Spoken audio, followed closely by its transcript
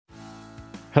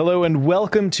Hello and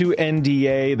welcome to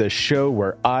NDA, the show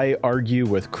where I argue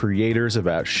with creators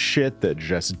about shit that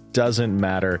just doesn't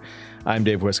matter. I'm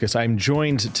Dave Wiskus. I'm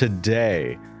joined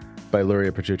today by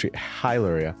Luria Petrucci. Hi,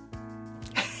 Luria.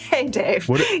 Hey, Dave.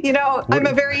 I'm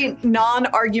a very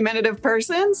non-argumentative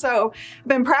person, so I've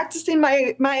been practicing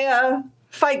my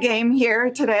fight game here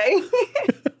today.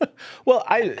 Well,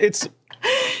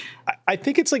 I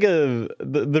think it's like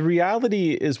the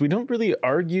reality is we don't really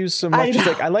argue so much.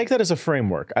 I like that as a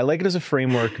framework. I like it as a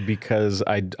framework because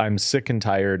I'm sick and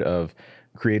tired of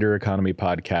creator economy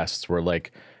podcasts where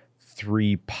like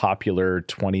three popular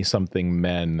 20-something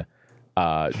men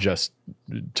just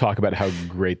talk about how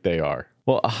great they are.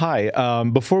 Well, hi.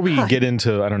 Before we get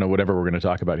into, I don't know, whatever we're going to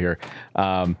talk about here,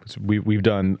 we've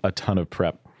done a ton of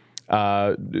prep.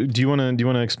 Do you want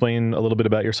to explain a little bit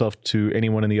about yourself to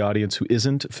anyone in the audience who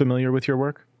isn't familiar with your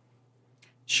work?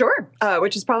 Sure,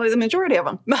 which is probably the majority of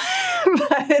them.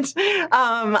 But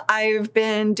I've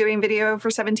been doing video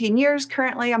for 17 years.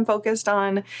 Currently, I'm focused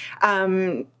on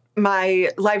my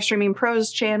live streaming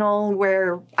pros channel,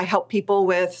 where I help people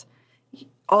with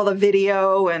all the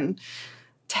video and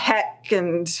tech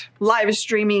and live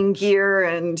streaming gear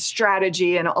and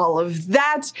strategy and all of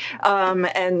that.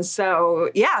 And so,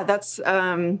 yeah, that's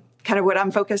kind of what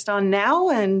I'm focused on now.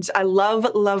 And I love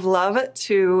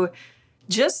to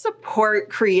just support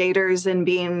creators in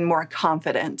being more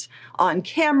confident on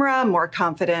camera, more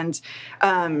confident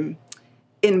in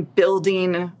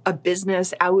building a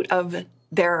business out of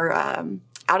their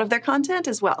content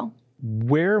as well.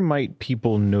 Where might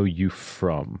people know you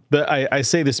from? I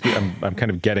say this, I'm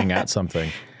kind of getting at something.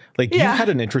 Like, you had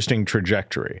an interesting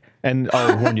trajectory. And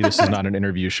I'll warn you, this is not an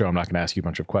interview show. I'm not going to ask you a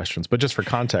bunch of questions. But just for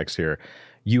context here,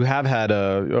 you have had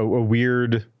a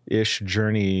weird-ish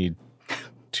journey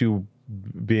to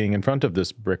being in front of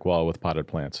this brick wall with potted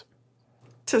plants.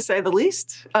 To say the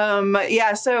least.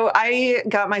 So I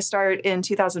got my start in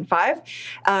 2005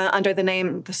 under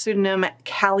the pseudonym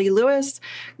Callie Lewis,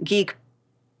 geek.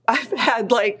 I've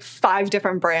had like 5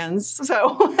 different brands,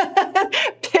 so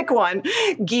pick one.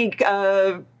 Geek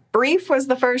Brief was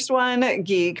the first one,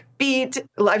 Geek Beat,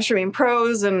 Live Streaming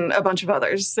Pros, and a bunch of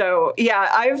others. So yeah,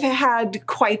 I've had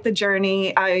quite the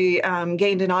journey. I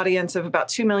gained an audience of about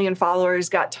 2 million followers,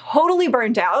 got totally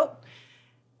burnt out,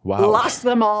 lost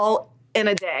them all in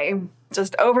a day,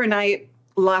 just overnight.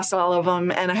 Lost all of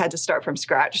them, and I had to start from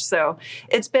scratch. So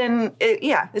it's been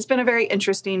a very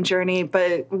interesting journey,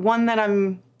 but one that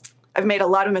I've made a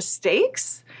lot of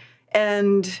mistakes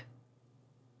and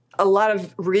a lot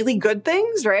of really good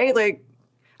things, right? Like,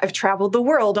 I've traveled the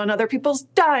world on other people's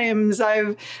dimes.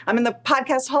 I'm in the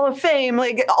Podcast Hall of Fame,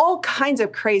 like all kinds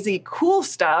of crazy, cool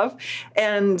stuff.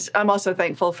 And I'm also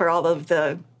thankful for all of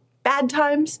the bad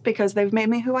times because they've made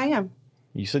me who I am.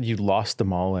 You said you lost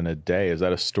them all in a day. Is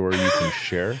that a story you can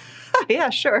share? Yeah,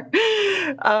 sure.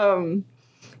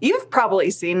 You've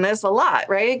probably seen this a lot,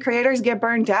 right? Creators get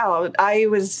burned out. I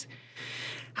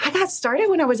got started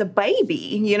when I was a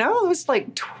baby, it was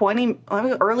like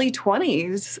early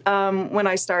 20s when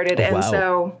I started. Oh, wow. And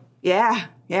so, yeah.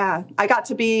 I got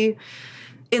to be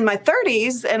in my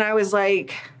 30s and I was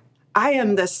like, I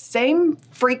am the same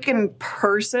freaking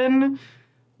person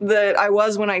that I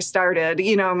was when I started,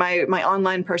 my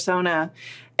online persona.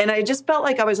 And I just felt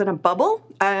like I was in a bubble.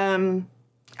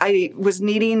 I was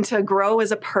needing to grow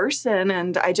as a person.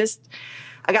 And I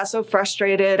got so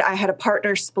frustrated. I had a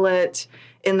partner split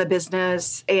in the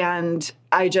business. And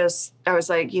I was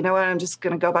like, you know what? I'm just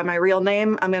going to go by my real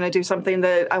name. I'm going to do something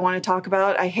that I want to talk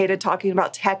about. I hated talking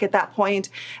about tech at that point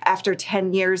after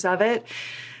 10 years of it.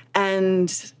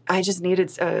 And I just needed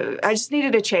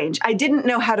a change. I didn't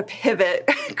know how to pivot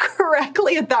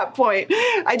correctly at that point.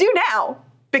 I do now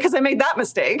because I made that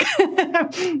mistake.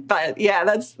 But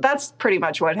yeah, that's pretty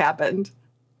much what happened.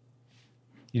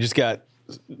 You just got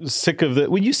sick of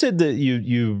when you said that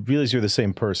you realized you're the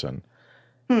same person.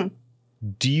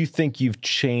 Do you think you've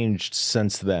changed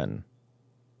since then?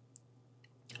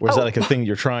 Or is that like a thing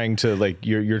you're trying to, was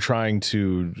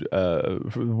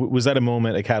that a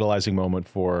catalyzing moment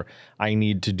for, I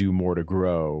need to do more to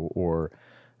grow? Or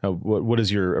what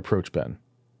has your approach been?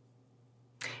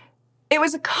 It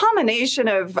was a combination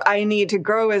of, I need to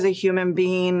grow as a human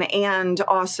being, and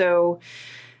also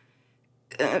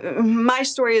my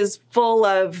story is full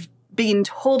of being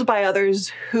told by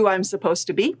others who I'm supposed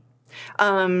to be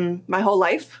my whole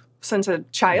life since a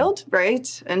child,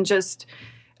 right? And just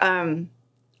a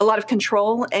lot of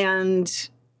control, and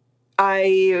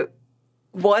I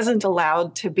wasn't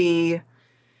allowed to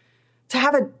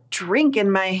have a drink in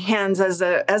my hands as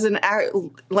an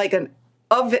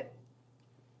of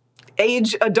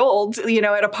age adult,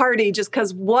 at a party, just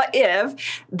because what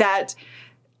if that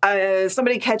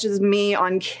somebody catches me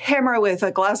on camera with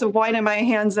a glass of wine in my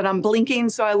hands and I'm blinking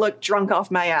so I look drunk off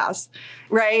my ass,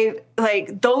 right?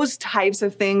 Like those types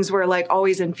of things were like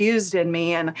always infused in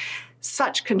me, and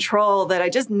such control that I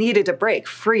just needed to break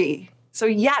free. So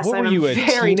yes, what I'm were you, a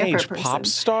very teenage different person. pop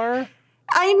star?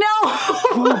 I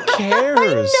know. Who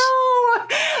cares?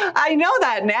 I know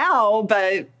that now,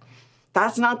 but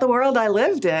that's not the world I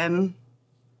lived in.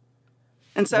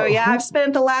 And so, I've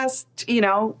spent the last,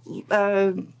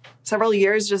 several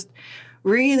years just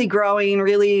really growing,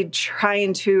 really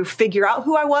trying to figure out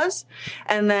who I was.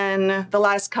 And then the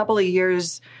last couple of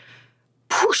years,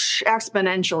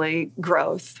 exponentially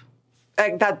growth.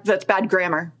 That's bad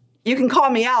grammar. You can call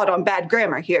me out on bad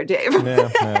grammar here, Dave. Yeah,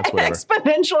 that's whatever.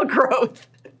 Exponential growth.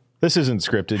 This isn't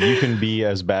scripted. You can be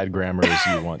as bad grammar as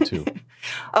you want to.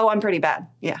 Oh, I'm pretty bad.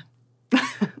 Yeah.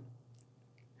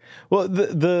 Well,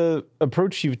 the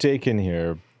approach you've taken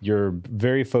here, you're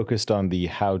very focused on the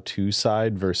how-to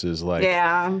side versus like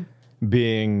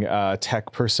being a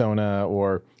tech persona,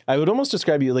 or I would almost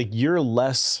describe you like you're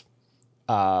less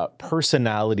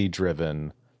personality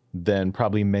driven than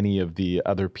probably many of the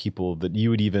other people that you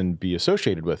would even be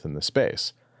associated with in the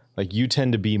space. Like you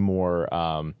tend to be more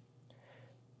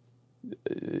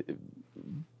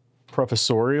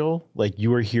professorial, like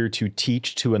you are here to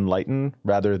teach, to enlighten,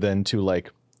 rather than to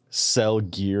like sell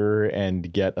gear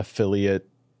and get affiliate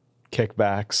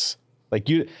kickbacks. Like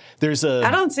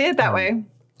I don't see it that way.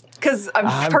 Because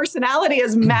personality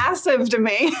is massive to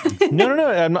me. No.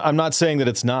 I'm not saying that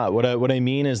it's not. What I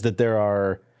mean is that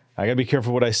I gotta be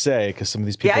careful what I say, because some of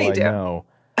these people I know.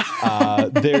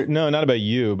 No, not about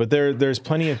you, but there's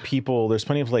plenty of people. There's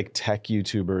plenty of like tech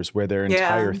YouTubers where their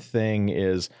entire thing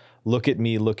is look at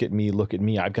me, look at me, look at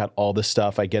me. I've got all the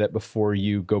stuff. I get it before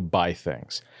you. Go buy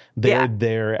things. They're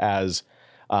there as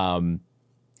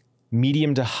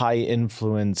medium to high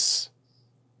influence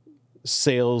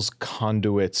sales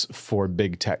conduits for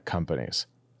big tech companies.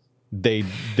 They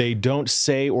don't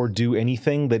say or do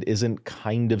anything that isn't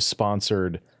kind of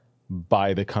sponsored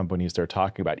by the companies they're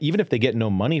talking about, even if they get no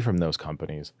money from those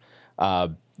companies.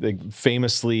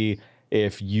 Famously,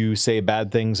 if you say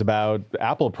bad things about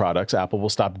Apple products, Apple will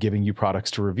stop giving you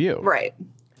products to review. Right.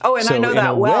 Oh, and so I know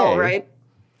that well, right?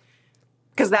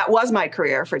 Because that was my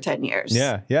career for 10 years.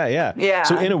 Yeah.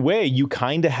 So in a way, you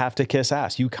kind of have to kiss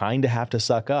ass. You kind of have to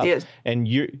suck up. Yes. And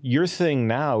your thing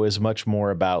now is much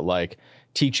more about like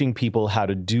teaching people how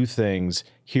to do things.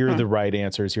 Here are the right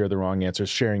answers. Here are the wrong answers.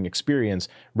 Sharing experience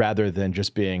rather than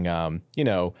just being, a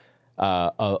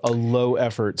low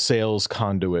effort sales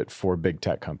conduit for big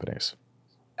tech companies.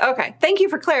 Okay. Thank you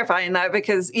for clarifying that,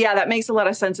 because that makes a lot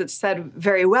of sense. It's said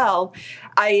very well.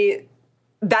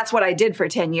 That's what I did for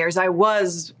 10 years. I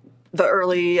was the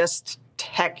earliest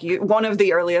one of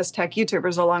the earliest tech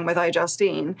YouTubers, along with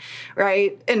iJustine,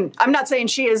 right? And I'm not saying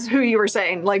she is who you were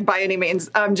saying, like by any means.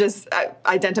 I'm just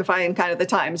identifying kind of the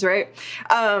times, right?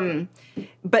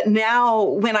 But now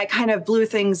when I kind of blew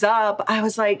things up, I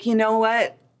was like, you know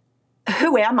what?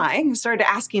 Who am I? I started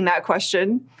asking that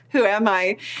question. Who am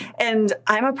I? And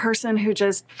I'm a person who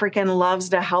just freaking loves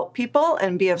to help people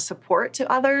and be of support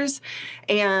to others.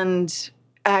 And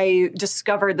I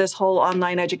discovered this whole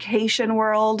online education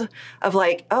world of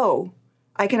like, oh,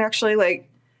 I can actually like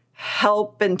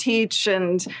help and teach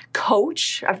and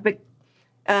coach.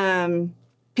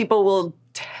 People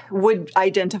would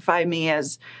identify me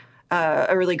as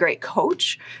a really great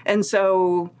coach. And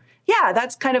so,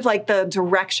 that's kind of like the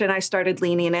direction I started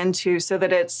leaning into, so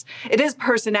that it is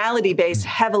personality based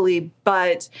heavily,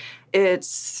 but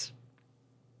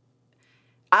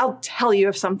I'll tell you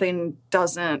if something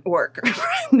doesn't work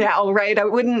now, right? I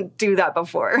wouldn't do that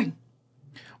before.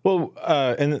 Well,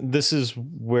 and this is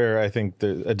where I think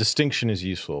a distinction is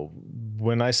useful.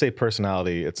 When I say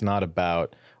personality, it's not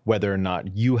about whether or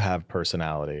not you have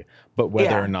personality, but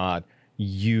whether or not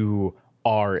you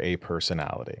are a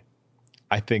personality.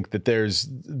 I think that there's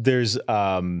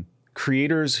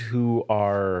creators who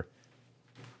are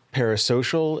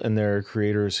parasocial, and there are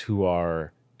creators who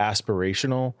are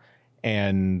aspirational.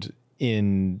 And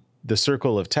in the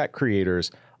circle of tech creators,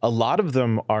 a lot of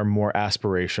them are more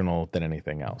aspirational than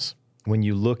anything else. When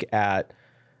you look at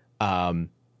like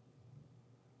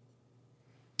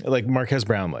Marques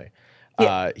Brownlee,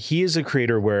 he is a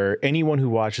creator where anyone who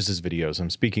watches his videos, I'm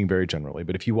speaking very generally,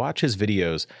 but if you watch his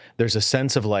videos, there's a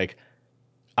sense of like,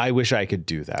 I wish I could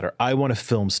do that, or I want to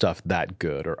film stuff that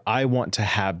good, or I want to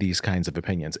have these kinds of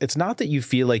opinions. It's not that you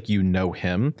feel like you know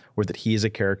him or that he is a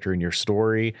character in your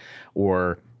story,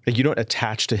 or that you don't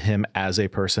attach to him as a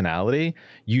personality.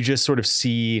 You just sort of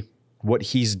see what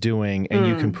he's doing and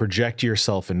you can project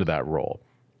yourself into that role.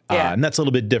 And that's a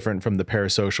little bit different from the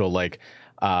parasocial, like,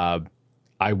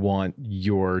 I want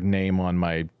your name on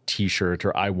my t-shirt,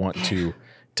 or I want to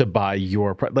buy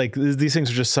your like these things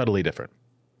are just subtly different.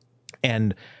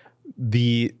 And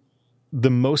the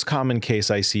most common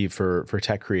case I see for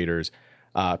tech creators,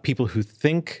 people who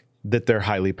think that they're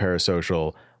highly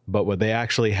parasocial, but what they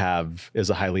actually have is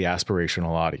a highly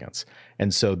aspirational audience.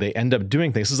 And so they end up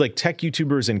doing things. This is like tech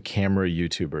YouTubers and camera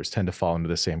YouTubers tend to fall into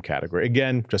the same category.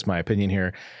 Again, just my opinion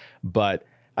here, but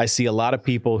I see a lot of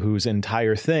people whose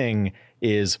entire thing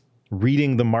is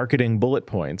reading the marketing bullet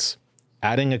points,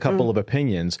 adding a couple of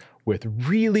opinions with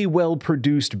really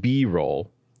well-produced B-roll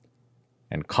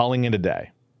and calling it a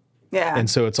day. Yeah. And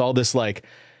so it's all this like,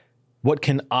 what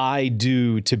can I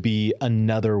do to be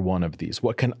another one of these?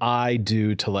 What can I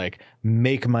do to like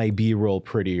make my B-roll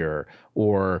prettier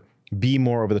or be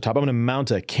more over the top? I'm going to mount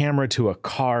a camera to a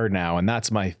car now, and that's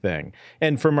my thing.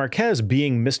 And for Marquez,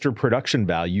 being Mr. Production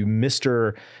Value,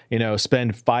 Mr.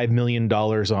 Spend $5 million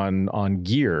on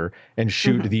gear and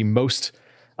shoot the most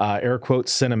air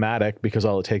quotes cinematic, because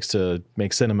all it takes to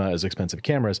make cinema is expensive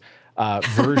cameras,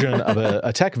 version of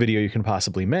a tech video you can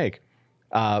possibly make.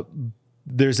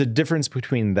 There's a difference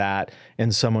between that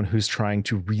and someone who's trying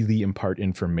to really impart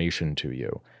information to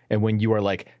you. And when you are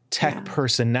like tech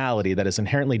personality, that is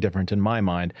inherently different in my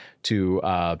mind to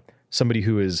somebody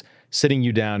who is sitting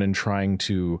you down and trying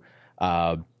to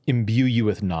imbue you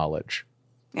with knowledge.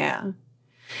 Yeah.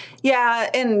 Yeah.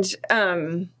 And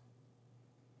I'm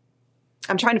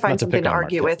trying to find something to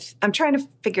argue with. I'm trying to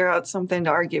figure out something to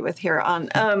argue with here on.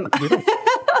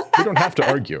 We don't have to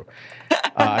argue.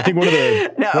 I think one of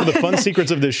the fun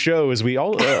secrets of this show is we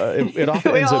all it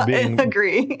often ends up being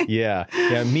agree. Yeah.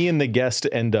 Me and the guest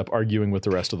end up arguing with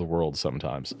the rest of the world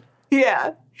sometimes.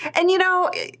 Yeah, and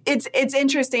it's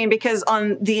interesting because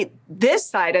on this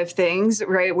side of things,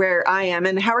 right, where I am,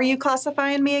 and how are you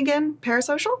classifying me again?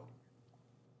 Parasocial?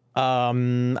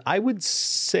 I would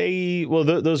say, well,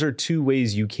 those are two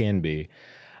ways you can be.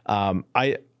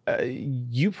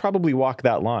 You probably walk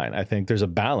that line. I think there's a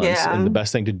balance, and the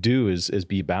best thing to do is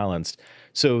be balanced.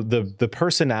 So the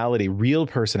personality, real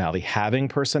personality, having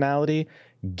personality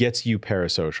gets you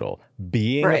parasocial.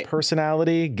 Being a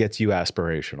personality gets you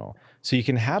aspirational. So you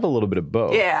can have a little bit of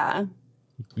both. Yeah.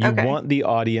 You want the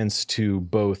audience to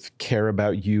both care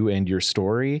about you and your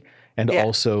story, and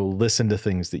also listen to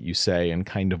things that you say and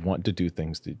kind of want to do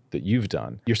things that you've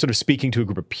done. You're sort of speaking to a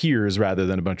group of peers rather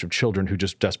than a bunch of children who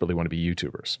just desperately want to be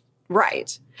YouTubers.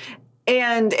 Right.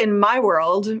 And in my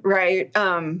world, right,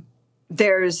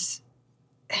 there's...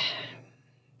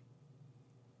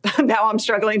 Now I'm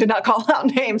struggling to not call out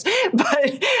names,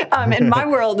 but in my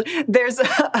world, there's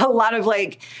a lot of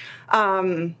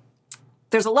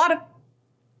there's a lot of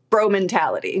bro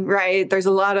mentality, right? There's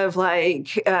a lot of really,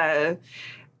 I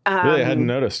hadn't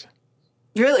noticed.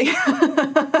 Really?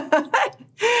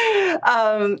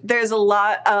 There's a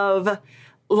lot of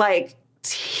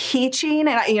teaching, and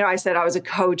I said I was a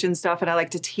coach and stuff, and I like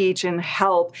to teach and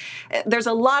help. There's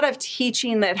a lot of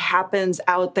teaching that happens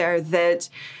out there that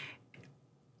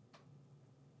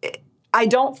I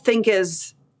don't think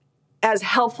is as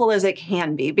helpful as it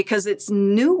can be because it's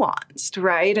nuanced,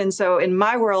 right? And so in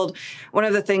my world, one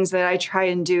of the things that I try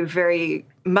and do very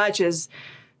much is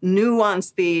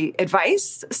nuance the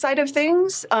advice side of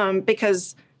things,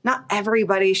 because not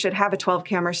everybody should have a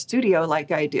 12-camera studio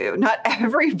like I do. Not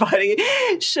everybody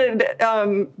should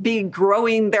be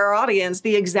growing their audience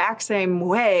the exact same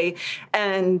way.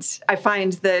 And I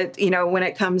find that, when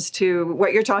it comes to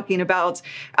what you're talking about,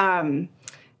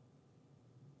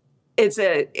 it's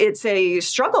a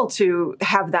struggle to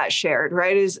have that shared,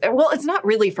 right? It's not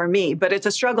really for me, but it's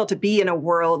a struggle to be in a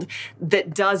world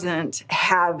that doesn't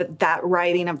have that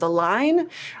writing of the line.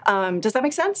 Does that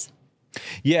make sense?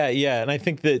 Yeah. And I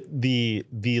think that the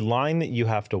line that you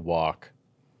have to walk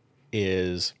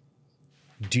is,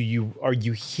 are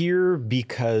you here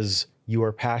because you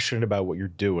are passionate about what you're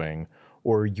doing,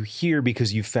 or are you here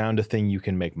because you found a thing you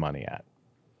can make money at?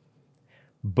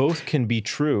 Both can be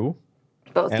true.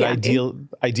 Both, and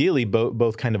ideally,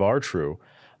 both kind of are true.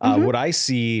 What I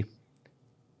see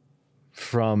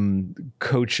from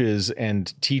coaches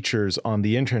and teachers on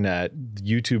the internet,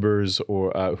 YouTubers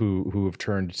or who have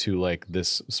turned to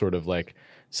this sort of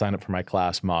sign up for my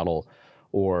class model,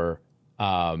 or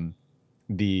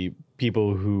the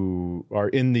people who are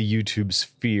in the YouTube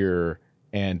sphere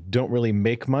and don't really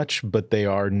make much, but they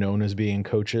are known as being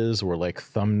coaches or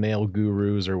thumbnail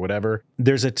gurus or whatever.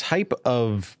 There's a type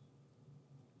of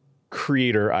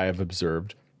creator I have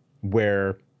observed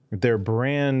where their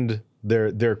brand,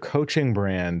 their coaching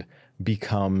brand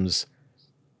becomes,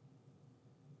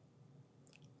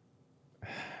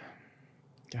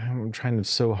 I'm trying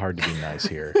so hard to be nice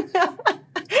here.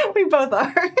 We both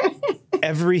are.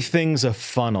 Everything's a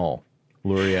funnel,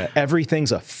 Luria.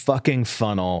 Everything's a fucking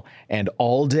funnel. And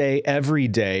all day, every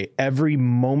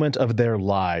moment of their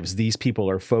lives, these people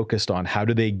are focused on how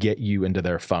do they get you into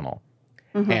their funnel.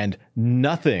 Mm-hmm. And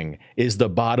nothing is the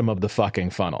bottom of the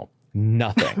fucking funnel.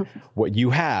 Nothing. What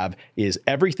you have is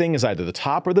everything is either the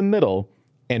top or the middle.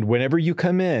 And whenever you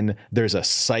come in, there's a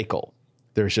cycle.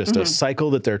 There's just a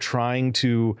cycle that they're trying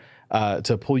to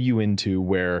pull you into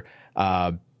where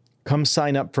come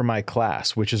sign up for my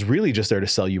class, which is really just there to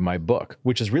sell you my book,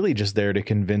 which is really just there to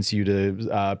convince you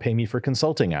to pay me for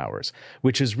consulting hours,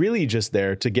 which is really just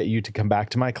there to get you to come back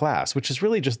to my class, which is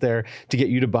really just there to get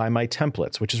you to buy my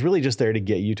templates, which is really just there to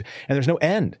get you to, and there's no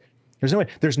end.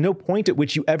 There's no point at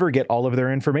which you ever get all of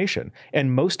their information.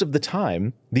 And most of the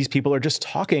time, these people are just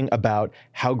talking about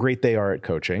how great they are at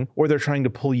coaching, or they're trying to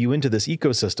pull you into this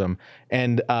ecosystem.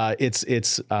 And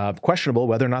it's questionable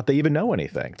whether or not they even know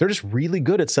anything. They're just really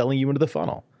good at selling you into the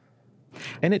funnel.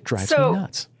 And it drives me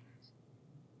nuts.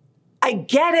 I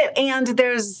get it. And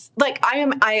there's like,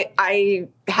 I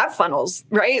have funnels,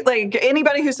 right? Like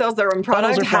anybody who sells their own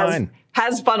product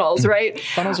has funnels, right?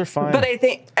 Funnels are fine. But I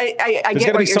think I There's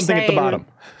get what you're saying. There's got to be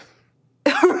something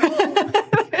at the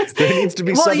bottom. There needs to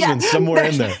be substance somewhere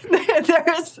in there.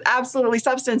 There's absolutely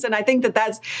substance. And I think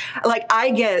that's like,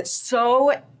 I get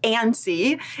so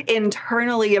antsy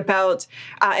internally about,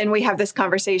 and we have this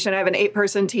conversation. I have an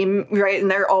 8-person team, right?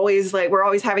 And they're always like, we're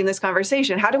always having this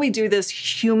conversation. How do we do this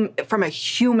from a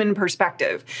human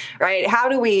perspective, right? How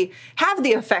do we have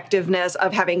the effectiveness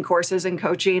of having courses and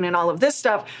coaching and all of this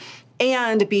stuff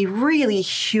and be really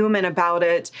human about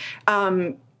it?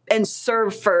 And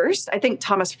serve first. I think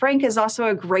Thomas Frank is also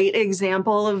a great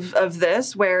example of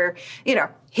this, where, he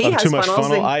has too much funnels.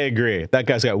 Funnel. I agree. That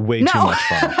guy's got way too much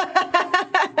funnel.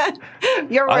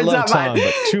 Your words, I love not Tom, mine.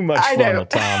 but too much funnel,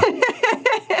 Tom.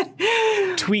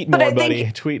 Tweet more,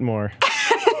 buddy. Tweet more.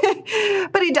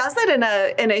 But he does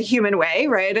it in a human way,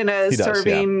 right? In a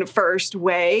serving first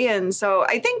way. And so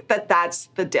I think that's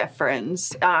the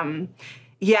difference.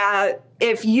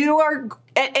 If you are,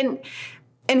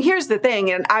 and here's the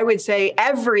thing, and I would say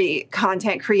every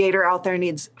content creator out there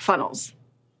needs funnels,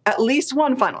 at least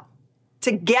one funnel,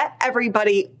 to get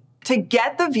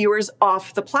the viewers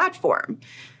off the platform.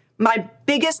 My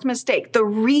biggest mistake, the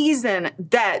reason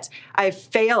that I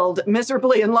failed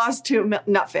miserably and lost 2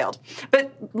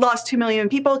 million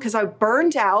people, because I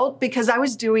burned out because I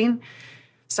was doing,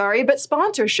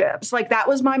 sponsorships. Like that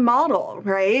was my model,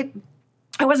 right?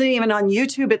 I wasn't even on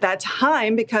YouTube at that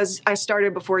time because I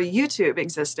started before YouTube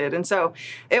existed. And so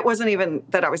it wasn't even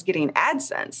that I was getting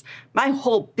AdSense. My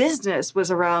whole business was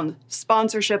around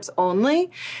sponsorships only.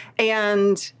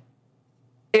 And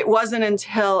it wasn't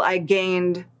until I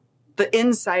gained the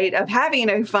insight of having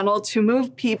a funnel to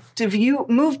move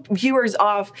viewers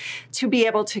off, to be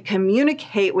able to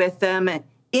communicate with them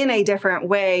in a different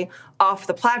way off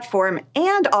the platform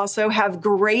and also have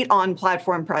great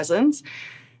on-platform presence.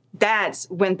 That's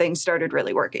when things started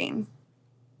really working.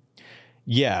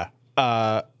 Yeah.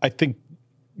 I think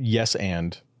yes.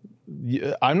 And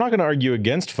I'm not going to argue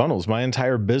against funnels. My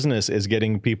entire business is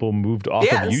getting people moved off of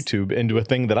YouTube into a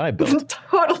thing that I built.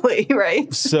 Totally.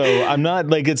 Right. So I'm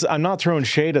not throwing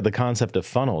shade at the concept of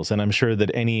funnels. And I'm sure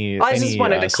that I just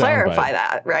wanted to clarify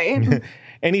that, right?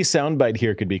 Any soundbite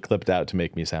here could be clipped out to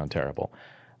make me sound terrible.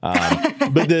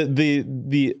 But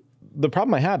the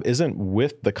problem I have isn't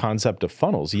with the concept of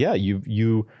funnels. Yeah,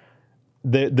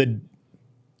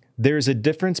 there's a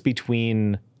difference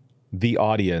between the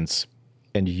audience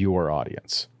and your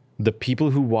audience. The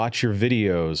people who watch your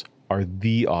videos are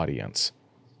the audience.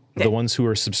 The ones who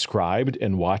are subscribed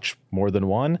and watch more than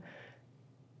one,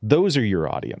 those are your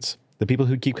audience. The people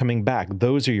who keep coming back,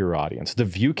 those are your audience. The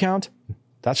view count,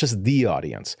 that's just the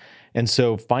audience. And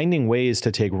so finding ways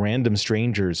to take random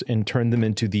strangers and turn them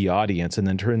into the audience, and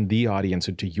then turn the audience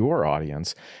into your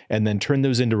audience, and then turn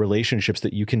those into relationships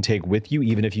that you can take with you,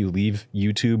 even if you leave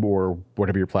YouTube or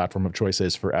whatever your platform of choice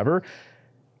is forever,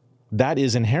 that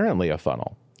is inherently a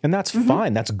funnel. And that's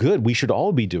fine. That's good. We should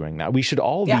all be doing that. We should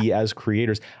all be, as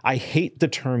creators. I hate the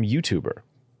term YouTuber.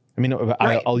 I mean,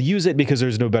 right. I'll use it because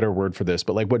there's no better word for this.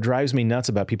 But like, what drives me nuts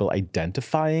about people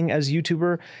identifying as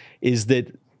YouTuber is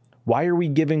that why are we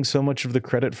giving so much of the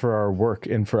credit for our work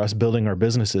and for us building our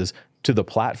businesses to the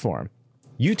platform?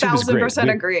 YouTube is great.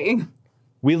 1000% agree.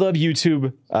 We love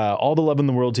YouTube, all the love in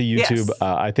the world to YouTube. Yes.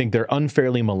 I think they're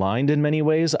unfairly maligned in many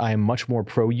ways. I am much more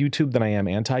pro YouTube than I am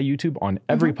anti YouTube on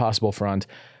every possible front.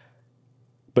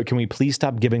 But can we please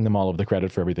stop giving them all of the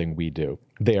credit for everything we do?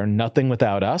 They are nothing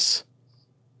without us.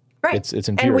 Right. It's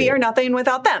infuriating. And we are nothing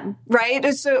without them,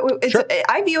 right? So Sure.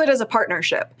 I view it as a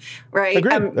partnership, right?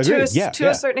 Agreed. To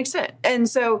a certain extent. And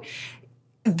so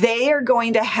they are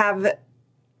going to have,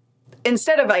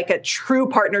 instead of like a true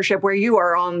partnership where you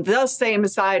are on the same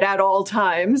side at all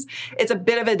times, it's a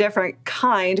bit of a different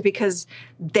kind because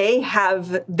they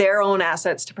have their own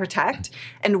assets to protect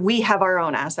and we have our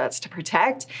own assets to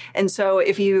protect. And so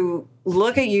if you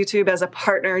look at YouTube as a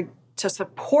partner to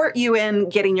support you in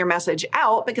getting your message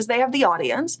out because they have the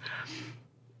audience,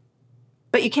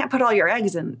 but you can't put all your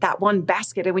eggs in that one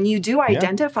basket. And when you do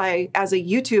identify as a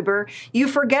YouTuber, you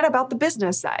forget about the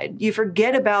business side. You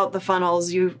forget about the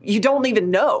funnels. You don't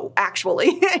even know,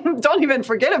 actually. Don't even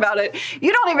forget about it.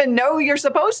 You don't even know you're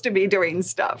supposed to be doing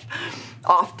stuff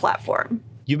off platform.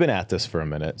 You've been at this for a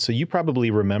minute, so you probably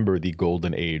remember the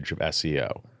golden age of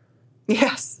SEO.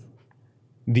 Yes.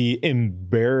 The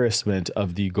embarrassment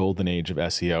of the golden age of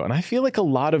SEO. And I feel like a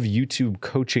lot of YouTube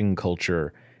coaching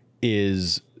culture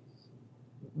is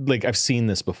like, I've seen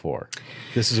this before.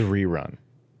 This is a rerun.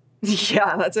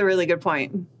 Yeah, that's a really good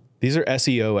point. These are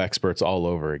SEO experts all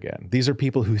over again. These are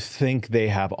people who think they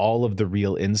have all of the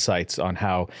real insights on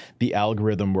how the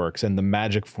algorithm works and the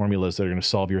magic formulas that are going to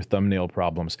solve your thumbnail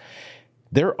problems.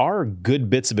 There are good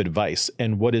bits of advice.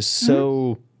 And what is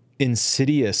so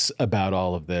insidious about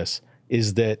all of this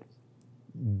is that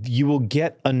you will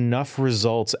get enough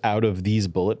results out of these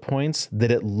bullet points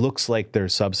that it looks like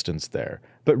there's substance there.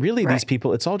 But really, these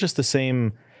people, it's all just the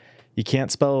same. You can't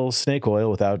spell snake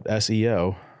oil without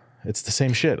SEO. It's the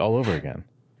same shit all over again.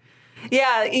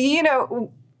 Yeah,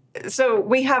 so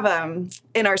we have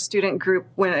in our student group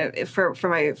for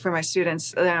my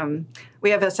students, we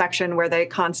have a section where they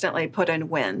constantly put in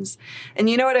wins. And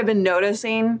you know what I've been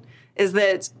noticing is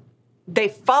that they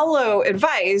follow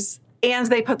advice and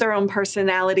they put their own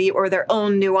personality or their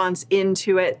own nuance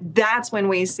into it. That's when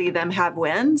we see them have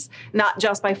wins, not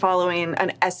just by following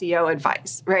an SEO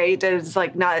advice, right? It's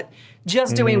like not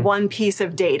just doing one piece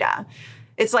of data.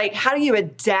 It's like, how do you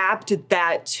adapt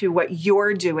that to what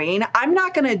you're doing? I'm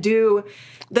not going to do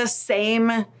the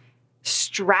same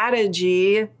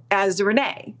strategy as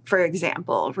Renee, for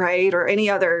example, right? Or any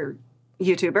other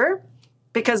YouTuber,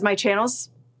 because my channel's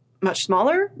much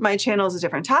smaller. My channel is a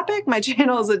different topic. My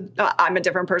channel is I'm a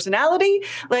different personality.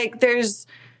 Like, there's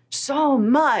so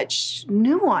much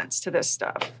nuance to this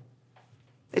stuff.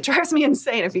 It drives me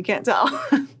insane if you can't tell.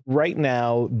 Right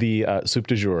now, the soup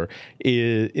du jour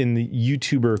in the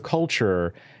YouTuber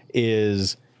culture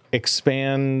is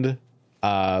expand,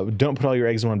 don't put all your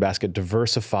eggs in one basket,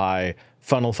 diversify,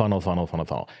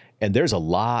 funnel. And there's a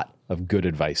lot of good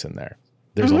advice in there.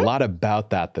 There's a lot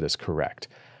about that is correct.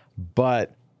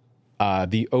 But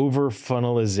the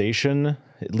over-funnelization,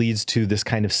 it leads to this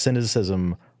kind of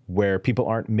cynicism where people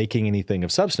aren't making anything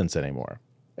of substance anymore.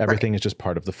 Everything is just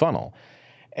part of the funnel.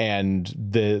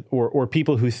 And or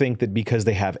people who think that because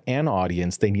they have an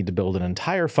audience, they need to build an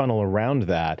entire funnel around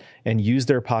that and use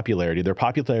their popularity. Their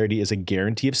popularity is a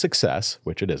guarantee of success,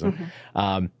 which it isn't.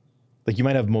 Like, you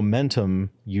might have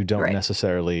momentum, you don't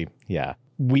necessarily,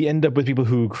 We end up with people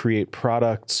who create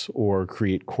products or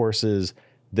create courses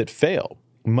that fail.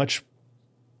 Much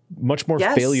more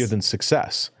failure than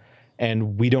success.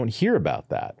 And we don't hear about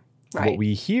that. What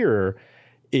we hear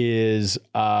is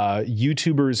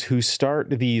YouTubers who start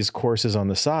these courses on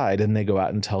the side and they go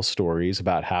out and tell stories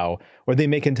about or they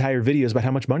make entire videos about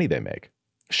how much money they make,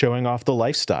 showing off the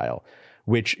lifestyle,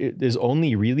 which is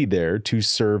only really there to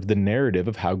serve the narrative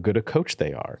of how good a coach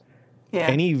they are. Yeah.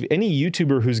 Any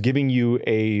YouTuber who's giving you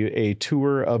a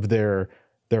tour of their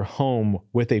home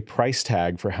with a price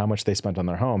tag for how much they spent on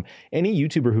their home, any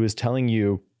YouTuber who is telling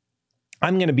you,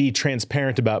 I'm going to be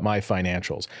transparent about my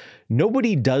financials.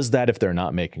 Nobody does that if they're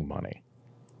not making money.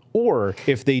 Or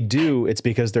if they do, it's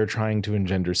because they're trying to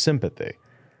engender sympathy.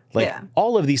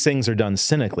 All of these things are done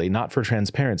cynically, not for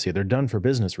transparency. They're done for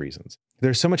business reasons.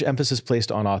 There's so much emphasis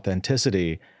placed on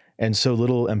authenticity and so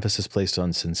little emphasis placed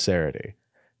on sincerity.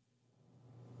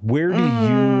 Where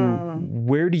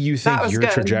do you think your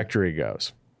trajectory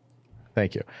goes?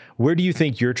 Thank you. Where do you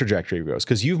think your trajectory goes?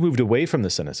 Because you've moved away from the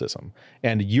cynicism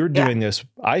and you're doing this,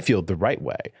 I feel, the right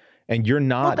way. And you're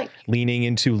not leaning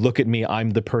into, look at me, I'm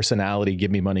the personality, give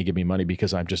me money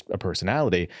because I'm just a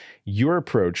personality. Your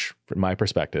approach, from my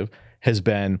perspective, has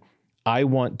been, I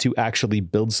want to actually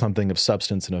build something of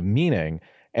substance and of meaning.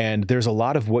 And there's a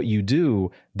lot of what you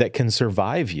do that can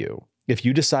survive you. If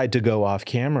you decide to go off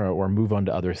camera or move on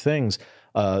to other things,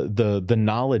 the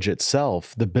knowledge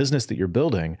itself, the business that you're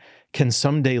building, can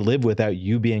someday live without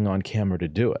you being on camera to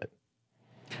do it.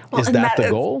 Is that the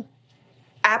goal?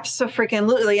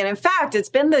 Abso-freaking-lutely. And in fact, it's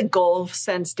been the goal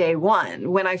since day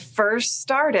one. When I first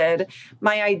started,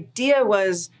 my idea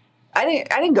was I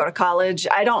didn't go to college.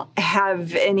 I don't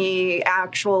have any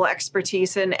actual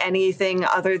expertise in anything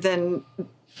other than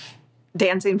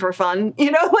dancing for fun.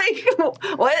 Like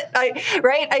what?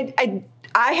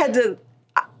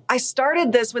 I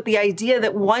started this with the idea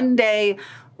that one day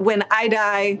when I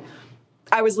die,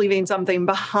 I was leaving something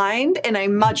behind in a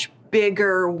much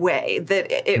bigger way, that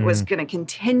it was going to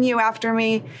continue after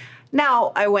me.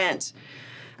 Now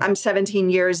I'm 17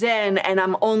 years in, and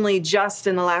I'm only just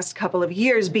in the last couple of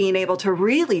years being able to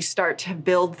really start to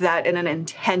build that in an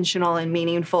intentional and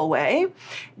meaningful way.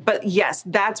 But yes,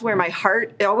 that's where my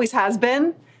heart, it always has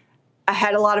been. I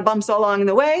had a lot of bumps along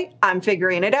the way. I'm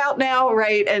figuring it out now,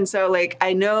 right? And so like,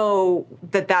 I know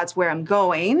that that's where I'm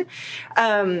going.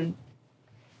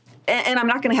 And I'm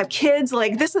not going to have kids.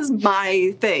 Like, this is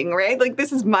my thing, right? Like,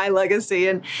 this is my legacy.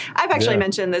 And I've actually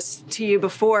mentioned this to you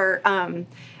before.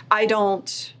 I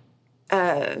don't,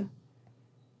 I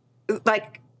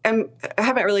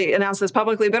haven't really announced this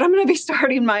publicly, but I'm going to be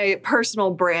starting my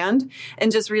personal brand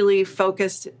and just really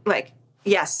focused, like,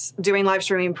 yes, doing live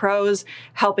streaming pros,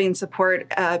 helping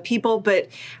support people. But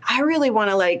I really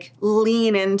want to like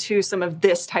lean into some of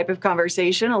this type of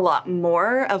conversation a lot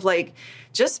more of like,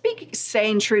 just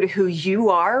staying true to who you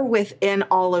are within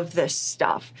all of this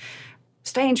stuff.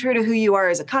 Staying true to who you are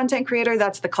as a content creator.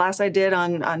 That's the class I did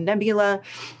on Nebula.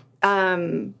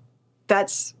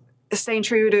 That's staying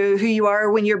true to who you are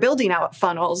when you're building out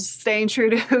funnels, staying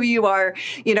true to who you are,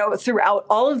 throughout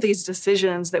all of these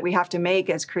decisions that we have to make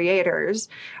as creators,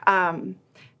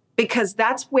 because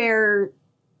that's where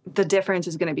the difference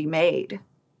is going to be made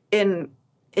in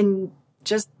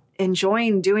just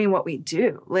enjoying doing what we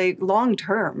do, like long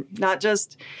term, not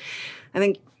just, I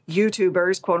think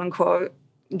YouTubers, quote unquote,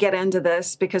 get into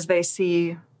this because they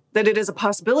see that it is a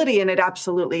possibility, and it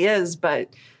absolutely is. But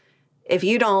if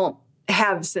you don't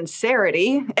have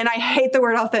sincerity, and I hate the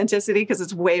word authenticity because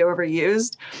it's way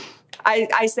overused.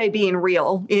 I say being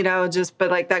real, but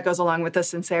like that goes along with the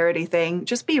sincerity thing.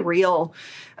 Just be real,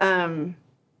 and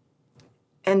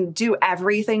do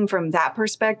everything from that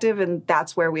perspective, and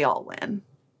that's where we all win.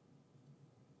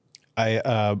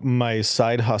 My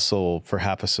side hustle for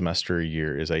half a semester a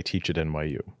year is I teach at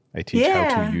NYU. I teach how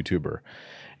to YouTuber.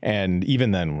 And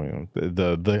even then,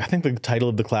 I think the title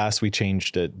of the class, we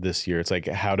changed it this year. It's like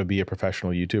how to be a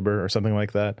professional YouTuber or something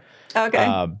like that.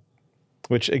 Okay.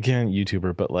 Which again,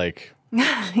 YouTuber, but like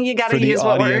you got to use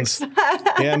what works.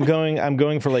 Yeah, I'm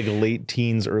going for like late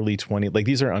teens, early 20s. Like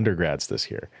these are undergrads this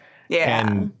year. Yeah.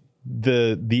 And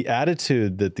the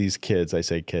attitude that these kids, I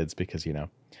say kids because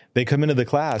they come into the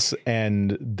class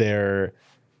and they're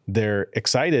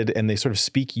excited and they sort of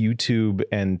speak YouTube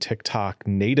and TikTok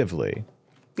natively.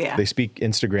 Yeah. They speak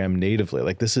Instagram natively.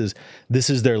 Like this is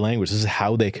their language. This is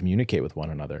how they communicate with one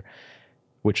another,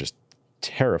 which is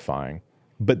terrifying.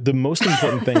 But the most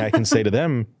important thing I can say to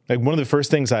them, like one of the first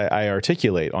things I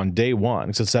articulate on day one,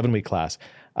 it's a 7-week class.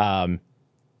 The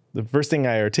first thing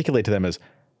I articulate to them is,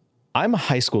 I'm a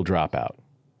high school dropout.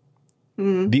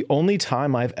 Mm-hmm. The only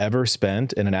time I've ever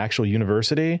spent in an actual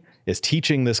university is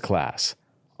teaching this class.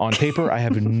 On paper, I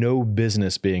have no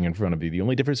business being in front of you. The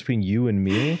only difference between you and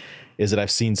me is that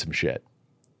I've seen some shit.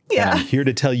 Yeah. And I'm here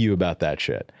to tell you about that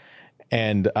shit.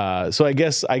 And so I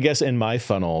guess in my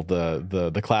funnel,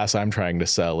 the class I'm trying to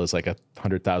sell is like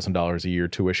 $100,000 a year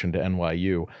tuition to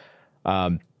NYU.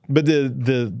 But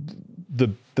the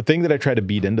thing that I try to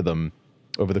beat into them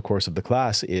over the course of the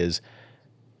class is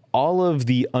all of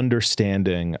the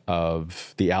understanding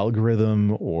of the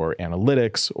algorithm or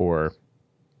analytics or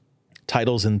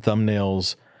titles and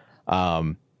thumbnails,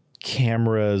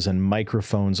 cameras and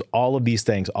microphones, all of these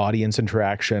things, audience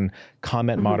interaction,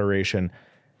 comment moderation,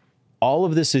 all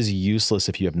of this is useless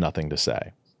if you have nothing to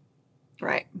say.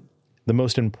 Right. The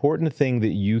most important thing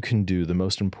that you can do, the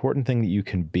most important thing that you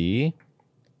can be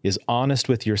is honest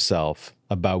with yourself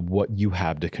about what you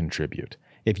have to contribute.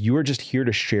 If you are just here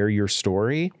to share your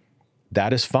story,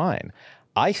 that is fine.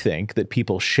 I think that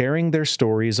people sharing their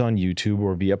stories on YouTube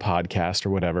or via podcast or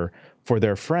whatever for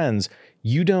their friends,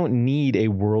 you don't need a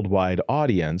worldwide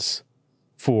audience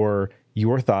for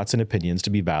your thoughts and opinions to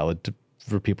be valid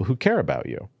for people who care about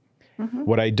you. Mm-hmm.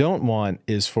 What I don't want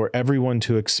is for everyone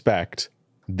to expect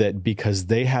that because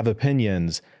they have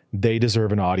opinions, they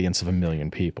deserve an audience of 1 million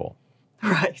people.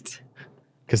 Right.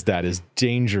 Because that is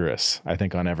dangerous, I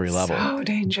think, on every level. So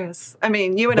dangerous. I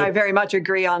mean, you and I very much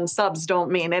agree on subs don't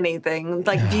mean anything.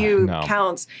 Like view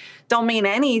counts don't mean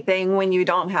anything when you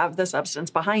don't have the substance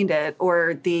behind it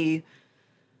or the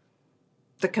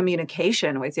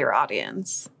communication with your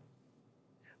audience.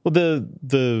 Well,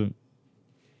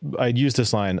 I'd used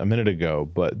this line a minute ago,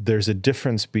 but there's a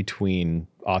difference between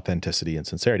authenticity and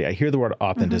sincerity. I hear the word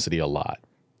authenticity a lot.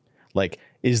 Like,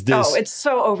 is this... Oh, it's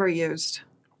so overused.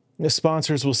 The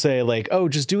sponsors will say, like, oh,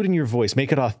 just do it in your voice.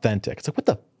 Make it authentic. It's like, what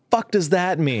the fuck does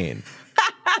that mean?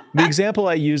 The example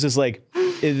I use is like,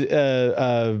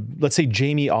 let's say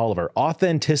Jamie Oliver.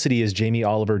 Authenticity is Jamie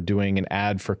Oliver doing an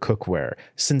ad for cookware.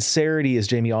 Sincerity is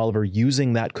Jamie Oliver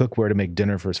using that cookware to make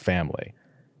dinner for his family.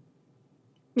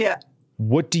 Yeah.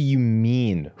 What do you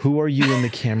mean? Who are you when the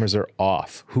cameras are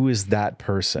off? Who is that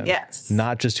person? Yes.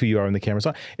 Not just who you are when the cameras are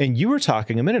on. And you were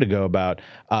talking a minute ago about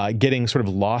getting sort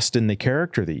of lost in the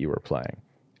character that you were playing.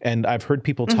 And I've heard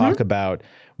people talk about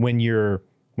when you're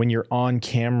on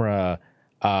camera,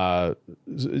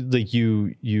 like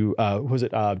you was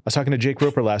it? I was talking to Jake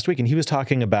Roper last week, and he was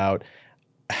talking about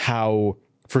how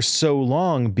for so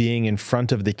long being in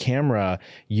front of the camera,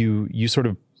 you sort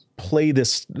of play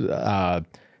this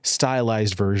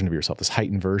stylized version of yourself, this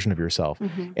heightened version of yourself,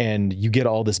 and you get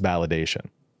all this validation.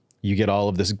 You get all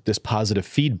of this positive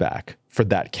feedback for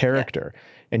that character,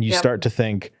 and you start to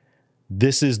think,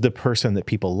 this is the person that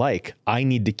people like. I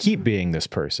need to keep being this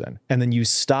person. And then you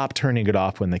stop turning it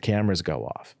off when the cameras go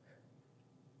off.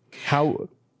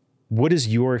 What is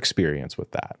your experience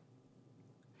with that?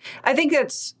 I think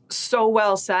it's so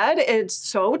well said. It's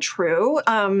so true.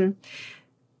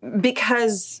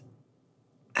 Because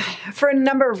for a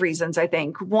number of reasons, I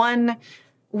think. One,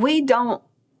 we don't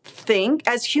think,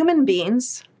 as human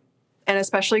beings, and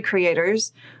especially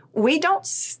creators, we don't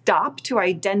stop to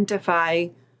identify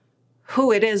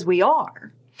who it is we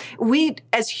are. We,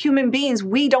 as human beings,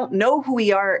 we don't know who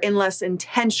we are unless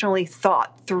intentionally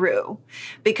thought through,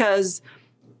 because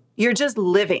you're just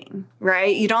living,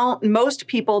 right? Most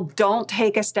people don't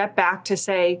take a step back to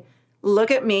say, look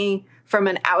at me from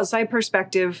an outside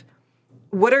perspective.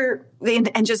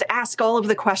 And just ask all of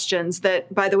the questions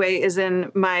that, by the way, is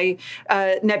in my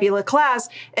Nebula class,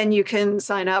 and you can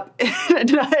sign up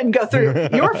and go through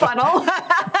your funnel.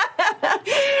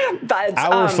 But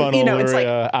our funnel, you know, Luria, it's like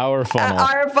our funnel.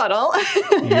 Our funnel.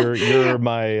 You're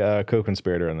my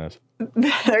co-conspirator in this.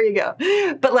 There you go.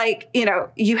 But like, you know,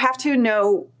 you have to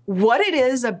know what it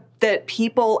is that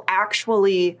people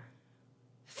actually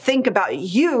think about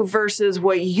you versus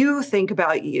what you think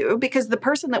about you, because the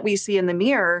person that we see in the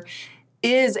mirror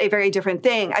is a very different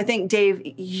thing. I think, Dave,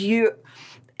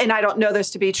 and I don't know this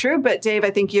to be true, but Dave,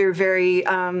 I think you're very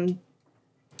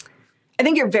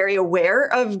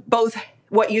aware of both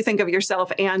what you think of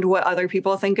yourself and what other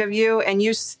people think of you. And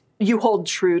you hold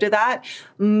true to that.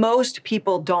 Most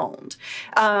people don't.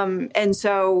 And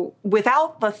so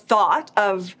without the thought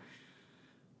of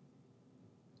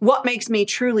what makes me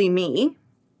truly me,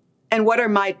 and what are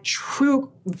my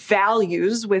true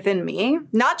values within me?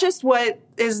 Not just what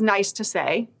is nice to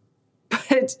say,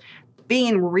 but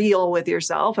being real with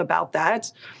yourself about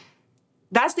that.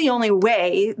 That's the only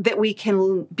way that we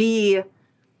can be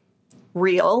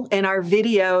real in our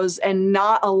videos and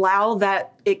not allow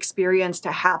that experience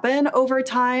to happen over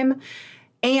time.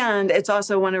 And it's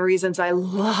also one of the reasons I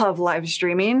love live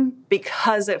streaming,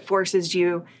 because it forces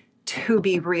you to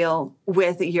be real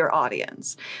with your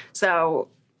audience. So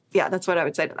yeah, that's what I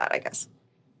would say to that, I guess.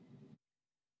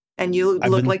 And you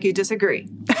look like you disagree.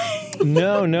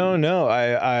 No.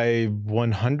 I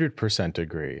 100%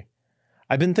 agree.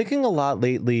 I've been thinking a lot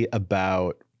lately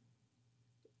about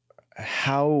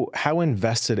how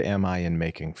invested am I in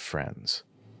making friends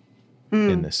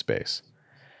in this space.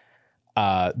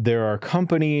 There are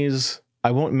companies,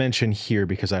 I won't mention here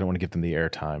because I don't want to give them the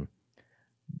airtime,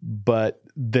 but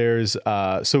there's,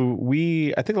 I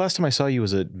think last time I saw you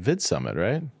was at Vid Summit,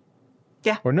 right?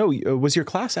 Yeah. Or no, was your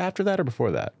class after that or before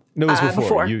that? No, it was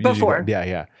before. Before.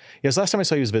 Yeah. Yes, last time I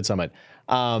saw you was Vid Summit.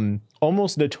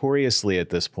 Almost notoriously at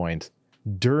this point,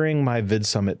 during my Vid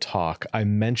Summit talk, I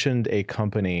mentioned a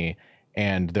company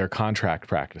and their contract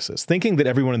practices, thinking that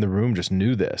everyone in the room just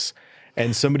knew this.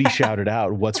 And somebody shouted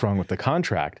out, "What's wrong with the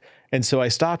contract?" And so I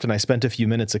stopped and I spent a few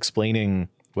minutes explaining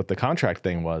what the contract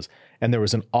thing was. And there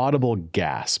was an audible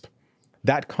gasp.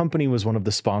 That company was one of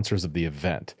the sponsors of the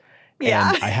event.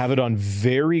 Yeah. And I have it on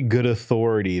very good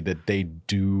authority that they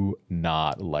do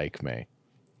not like me.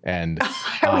 And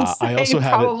I also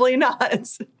have probably not.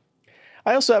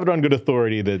 I also have it on good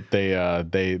authority that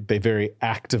they very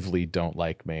actively don't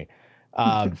like me,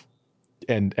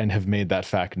 and have made that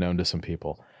fact known to some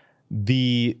people.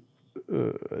 Do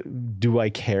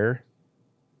I care?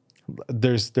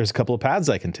 There's a couple of paths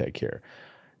I can take here.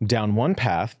 Down one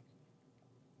path,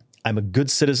 I'm a good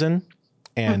citizen,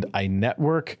 and I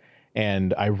network,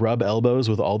 and I rub elbows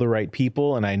with all the right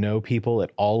people, and I know people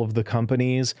at all of the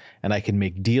companies, and I can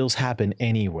make deals happen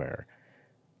anywhere.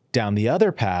 Down the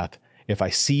other path, if I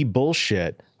see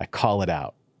bullshit, I call it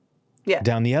out. Yeah.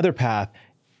 Down the other path,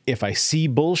 if I see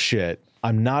bullshit,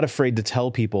 I'm not afraid to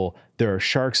tell people there are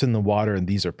sharks in the water and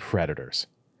these are predators.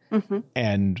 Mm-hmm.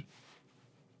 And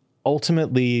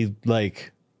ultimately,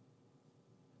 like,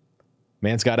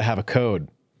 man's got to have a code.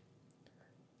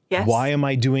 Yes. Why am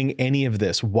I doing any of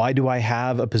this? Why do I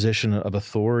have a position of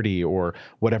authority or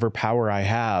whatever power I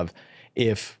have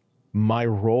if my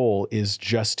role is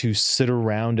just to sit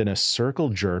around in a circle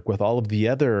jerk with all of the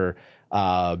other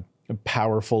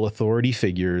powerful authority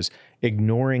figures,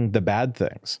 ignoring the bad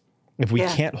things? If we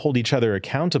can't hold each other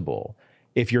accountable,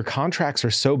 if your contracts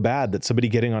are so bad that somebody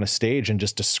getting on a stage and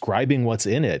just describing what's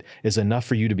in it is enough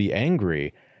for you to be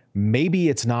angry, maybe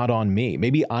it's not on me.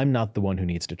 Maybe I'm not the one who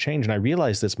needs to change. And I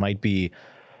realize this might be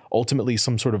ultimately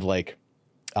some sort of like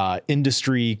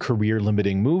industry career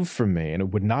limiting move from me. And it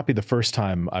would not be the first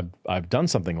time I've done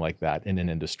something like that in an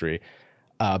industry.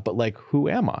 But like, who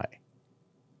am I?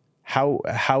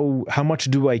 How much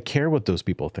do I care what those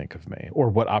people think of me, or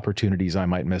what opportunities I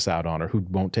might miss out on, or who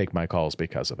won't take my calls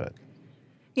because of it?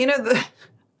 You know,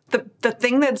 the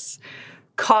thing that's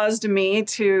caused me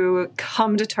to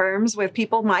come to terms with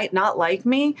people might not like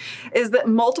me is that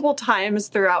multiple times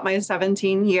throughout my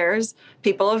 17 years,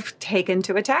 people have taken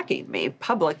to attacking me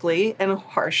publicly and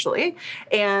harshly.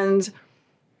 And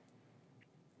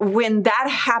when that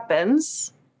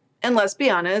happens, and let's be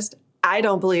honest, I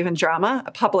don't believe in drama,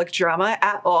 public drama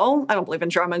at all. I don't believe in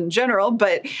drama in general,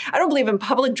 but I don't believe in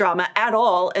public drama at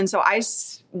all. And so I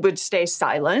would stay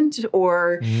silent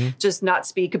or just not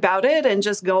speak about it and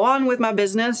just go on with my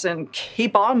business and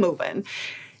keep on moving.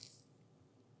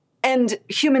 And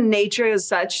human nature is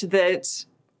such that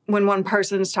when one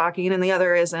person's talking and the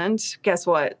other isn't, guess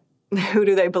what? Who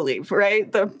do they believe,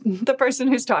 right? The person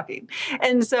who's talking.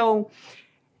 And so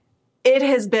it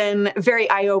has been very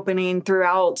eye-opening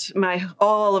throughout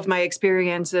all of my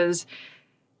experiences,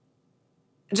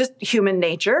 just human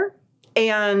nature.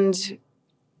 And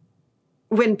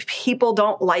when people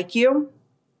don't like you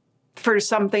for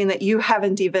something that you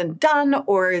haven't even done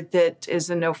or that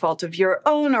is no fault of your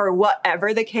own or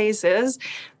whatever the case is,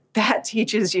 that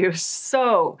teaches you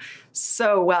so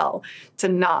well to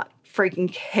not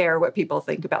freaking care what people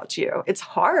think about you. It's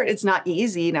hard. It's not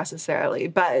easy necessarily,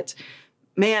 but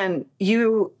man,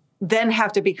 you then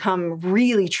have to become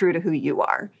really true to who you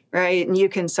are, right? And you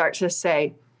can start to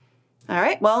say, all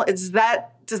right, well, does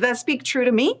that speak true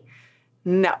to me?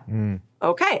 No.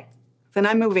 Okay. Then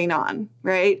I'm moving on,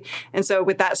 right? And so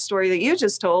with that story that you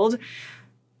just told,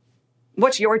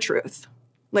 what's your truth?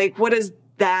 Like, what is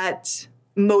that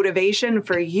motivation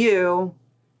for you?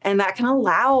 And that can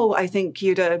allow, I think,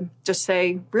 you to just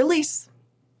say, release.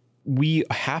 We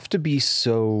have to be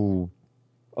so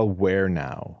aware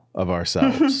now of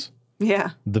ourselves.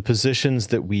 Yeah. The positions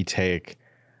that we take.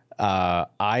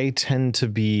 I tend to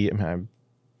be,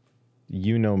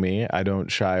 you know me, I don't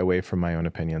shy away from my own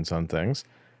opinions on things.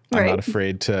 Right.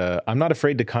 I'm not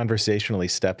afraid to conversationally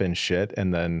step in shit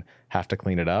and then have to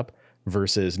clean it up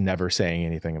versus never saying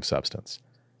anything of substance.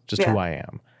 Just who I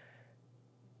am.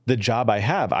 The job I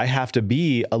have to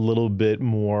be a little bit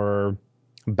more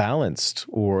balanced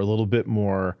or a little bit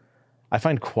more, I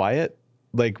find quiet.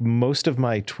 Like most of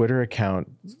my Twitter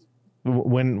account,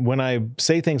 when I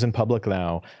say things in public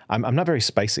now, I'm not very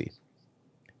spicy.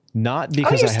 Not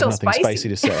because I have nothing spicy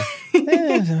to say.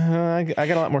 I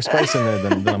got a lot more spice in there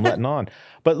than I'm letting on.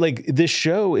 But like this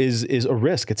show is a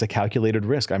risk. It's a calculated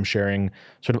risk. I'm sharing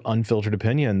sort of unfiltered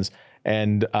opinions,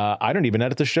 and I don't even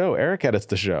edit the show. Eric edits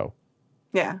the show.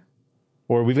 Yeah.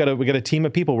 Or we got a team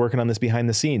of people working on this behind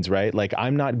the scenes, right? Like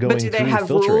I'm not going through filtering this. But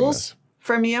do they have rules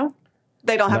from you?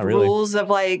 They don't have rules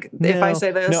of like, if I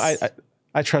say this. No,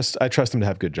 I trust them to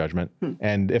have good judgment.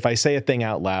 And if I say a thing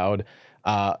out loud,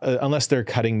 unless they're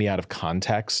cutting me out of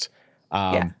context,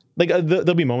 like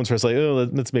there'll be moments where it's like, oh,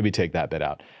 let's maybe take that bit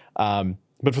out.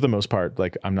 But for the most part,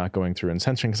 like I'm not going through and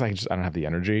censoring because I don't have the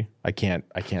energy. I can't.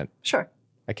 Sure.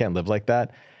 I can't live like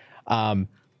that.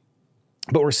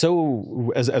 But we're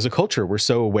so, as a culture, we're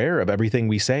so aware of everything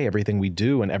we say, everything we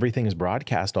do, and everything is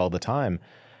broadcast all the time.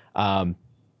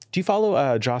 Do you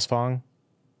follow Joss Fong,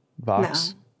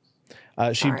 Vox?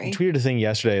 No. She tweeted a thing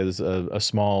yesterday. It was a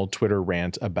small Twitter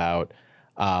rant about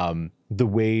the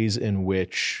ways in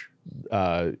which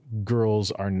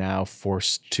girls are now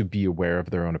forced to be aware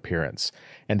of their own appearance,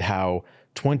 and how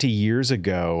 20 years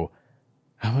ago,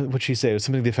 what'd she say? It was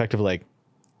something to the effect of like,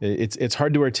 it's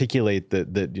hard to articulate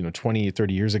that 20,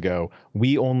 30 years ago,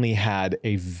 we only had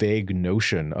a vague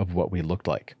notion of what we looked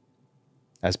like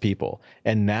as people.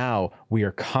 And now we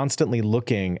are constantly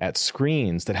looking at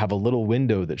screens that have a little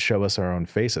window that show us our own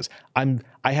faces.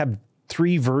 I have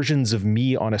three versions of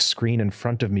me on a screen in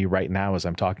front of me right now as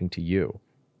I'm talking to you.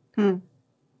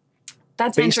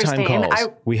 That's FaceTime interesting. calls.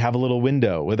 We have a little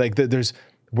window with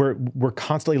we're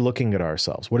constantly looking at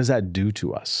ourselves. What does that do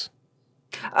to us?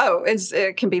 Oh,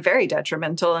 it can be very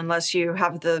detrimental unless you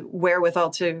have the wherewithal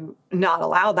to not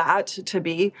allow that to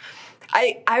be.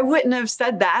 I wouldn't have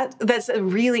said that. That's a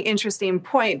really interesting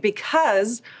point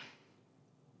because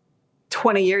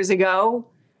 20 years ago,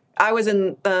 I was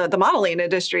in the modeling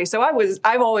industry. So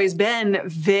I've always been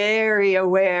very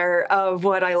aware of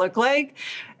what I look like.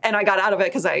 And I got out of it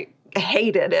because I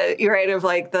hated it, right?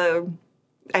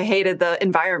 I hated the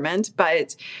environment,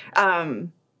 but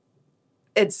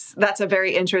that's a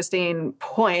very interesting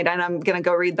point, and I'm going to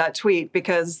go read that tweet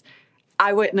because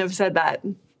I wouldn't have said that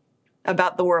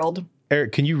about the world.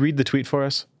 Eric, can you read the tweet for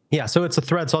us? Yeah, so it's a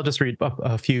thread, so I'll just read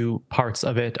a few parts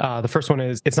of it. The first one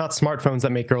is, it's not smartphones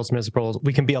that make girls miserable.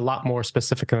 We can be a lot more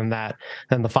specific than that.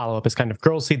 Then the follow-up is kind of,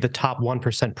 girls see the top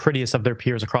 1% prettiest of their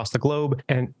peers across the globe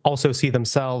and also see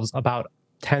themselves about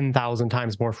 10,000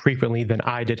 times more frequently than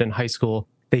I did in high school.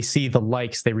 They see the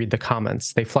likes, they read the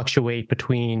comments. They fluctuate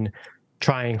between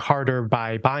trying harder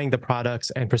by buying the products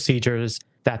and procedures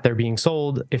that they're being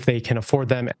sold if they can afford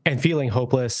them, and feeling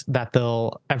hopeless that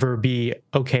they'll ever be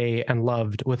okay and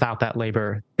loved without that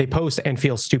labor. They post and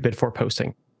feel stupid for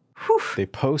posting. Whew. They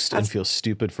post and feel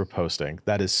stupid for posting.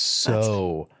 That is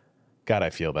so... God,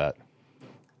 I feel that.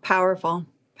 Powerful.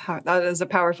 That is a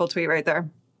powerful tweet right there.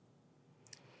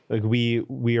 Like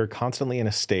we are constantly in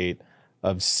a state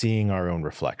of seeing our own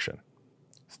reflection.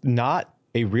 Not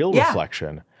a real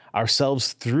reflection,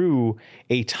 ourselves through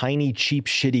a tiny, cheap,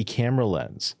 shitty camera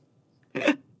lens.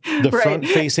 The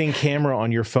front-facing camera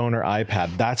on your phone or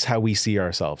iPad, that's how we see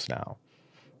ourselves now.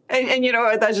 And you know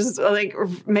what, that just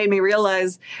made me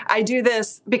realize I do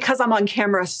this because I'm on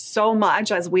camera so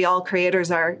much, as we all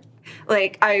creators are.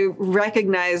 I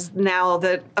recognize now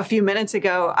that a few minutes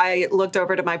ago, I looked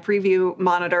over to my preview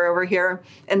monitor over here,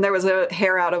 and there was a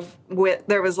hair out of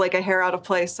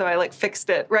place. So I fixed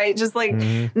it, right? Just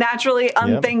naturally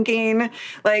unthinking,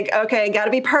 okay, got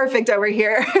to be perfect over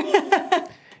here.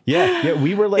 Yeah,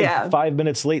 we were 5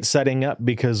 minutes late setting up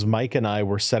because Mike and I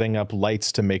were setting up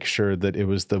lights to make sure that it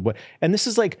was the way. And this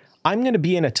is I'm going to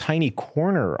be in a tiny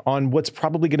corner on what's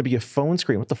probably going to be a phone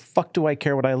screen. What the fuck do I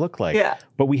care what I look like? Yeah.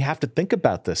 But we have to think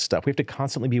about this stuff. We have to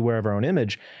constantly be aware of our own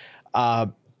image.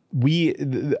 My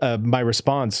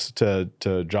response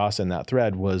to Joss in that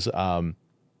thread was, I'm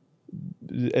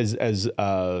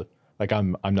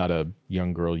not a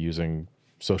young girl using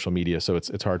social media, so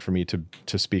it's hard for me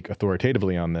to speak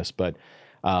authoritatively on this. But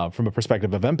from a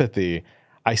perspective of empathy,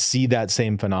 I see that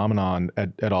same phenomenon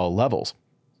at all levels.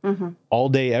 Mm-hmm. All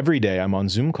day, every day, I'm on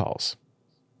Zoom calls.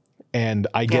 And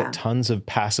I get tons of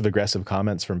passive aggressive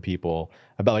comments from people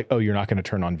about oh, you're not going to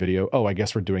turn on video. Oh, I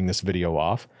guess we're doing this video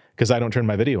off because I don't turn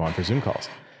my video on for Zoom calls.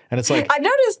 And it's I've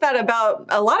noticed that about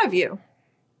a lot of you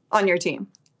on your team.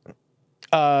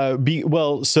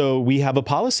 So we have a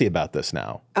policy about this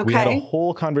now. Okay. We had a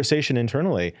whole conversation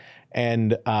internally,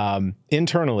 and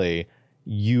internally,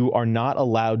 you are not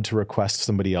allowed to request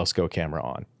somebody else go camera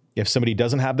on. If somebody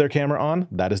doesn't have their camera on,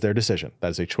 that is their decision.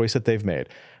 That is a choice that they've made.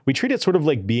 We treat it sort of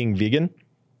like being vegan.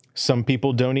 Some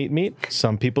people don't eat meat.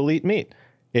 Some people eat meat.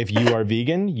 If you are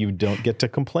vegan, you don't get to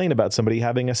complain about somebody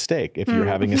having a steak. If you're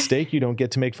having a steak, you don't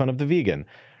get to make fun of the vegan.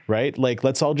 Right?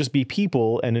 Let's all just be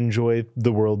people and enjoy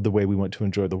the world the way we want to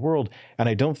enjoy the world. And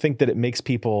I don't think that it makes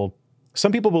people,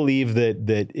 some people believe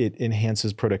that it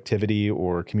enhances productivity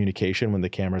or communication when the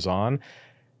camera's on.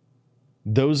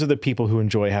 Those are the people who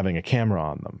enjoy having a camera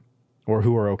on them or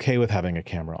who are okay with having a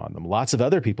camera on them. Lots of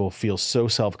other people feel so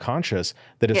self-conscious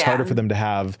that it's harder for them to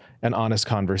have an honest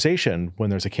conversation when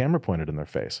there's a camera pointed in their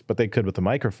face, but they could with a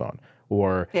microphone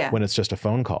or when it's just a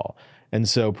phone call. And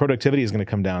so productivity is going to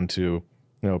come down to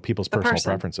people's personal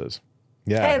preferences.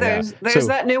 Yeah. Hey, there's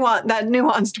that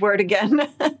nuanced word again,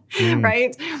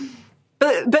 right?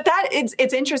 But that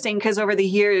it's interesting because over the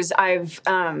years I've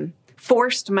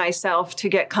forced myself to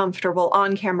get comfortable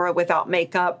on camera without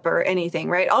makeup or anything,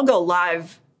 right? I'll go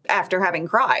live after having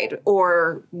cried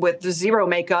or with zero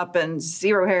makeup and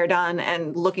zero hair done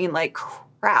and looking like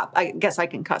crap. I guess I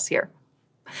can cuss here.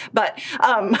 But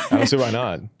I don't see why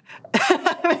not.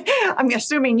 I'm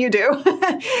assuming you do.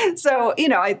 So,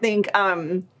 I think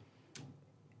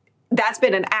that's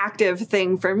been an active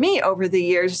thing for me over the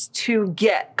years to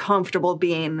get comfortable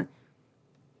being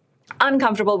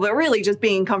uncomfortable, but really just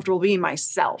being comfortable being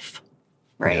myself,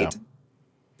 right?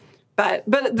 But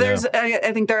there's,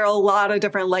 I think there are a lot of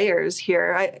different layers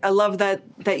here. I love that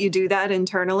you do that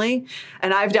internally,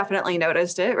 and I've definitely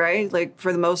noticed it. Right, like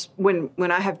for the most when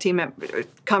I have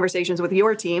conversations with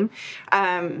your team,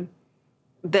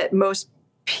 that most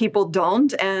people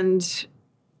don't, and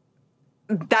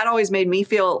that always made me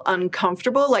feel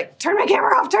uncomfortable. Like, turn my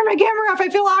camera off, I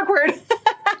feel awkward.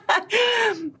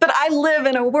 But I live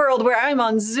in a world where I'm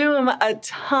on Zoom a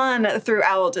ton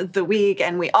throughout the week,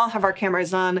 and we all have our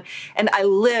cameras on, and I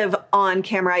live on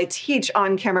camera. I teach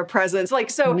on camera presence. Like,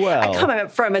 so I come at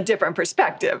it from a different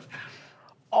perspective.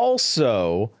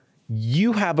 Also,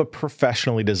 you have a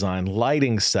professionally designed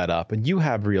lighting setup, and you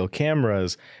have real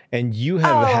cameras, and you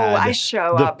have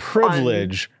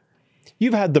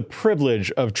You've had the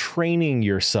privilege of training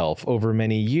yourself over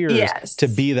many years to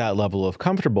be that level of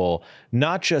comfortable,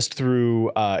 not just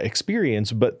through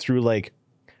experience, but through like,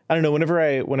 I don't know,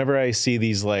 whenever I see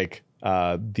these like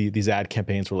these ad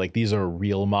campaigns where like these are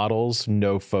real models,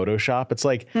 no Photoshop, it's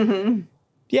like,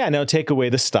 yeah, now take away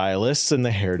the stylists and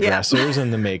the hairdressers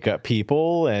and the makeup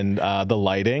people and the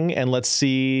lighting, and let's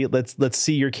see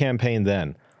your campaign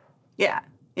then. Yeah.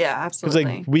 Yeah, absolutely.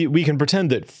 Because like we can pretend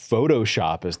that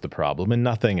Photoshop is the problem and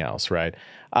nothing else, right?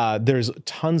 There's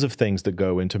tons of things that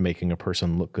go into making a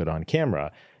person look good on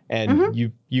camera, and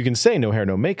you can say no hair,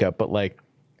 no makeup, but like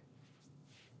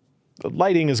the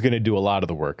lighting is going to do a lot of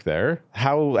the work there.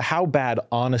 How bad,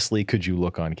 honestly, could you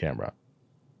look on camera?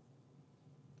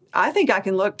 I think I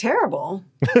can look terrible.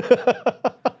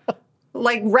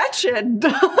 Like wretched.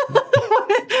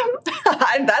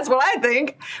 That's what I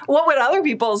think. What would other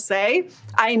people say?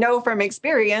 I know from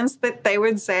experience that they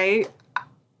would say,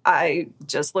 I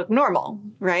just look normal,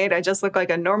 right? I just look like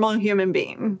a normal human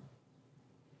being.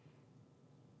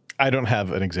 I don't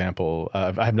have an example.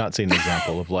 I have not seen an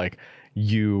example of like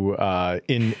you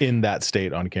in that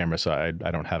state on camera, so I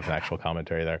don't have an actual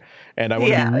commentary there. And I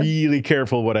want to be really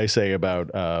careful what I say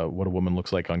about what a woman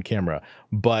looks like on camera.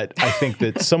 But I think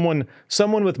that someone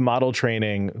with model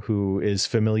training who has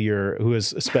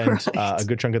spent a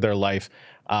good chunk of their life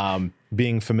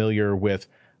being familiar with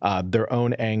their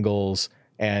own angles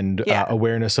and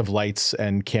awareness of lights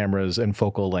and cameras and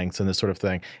focal lengths and this sort of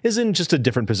thing is in just a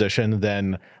different position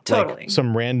than like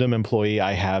some random employee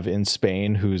I have in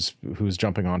Spain who's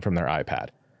jumping on from their iPad,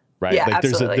 right? Yeah, like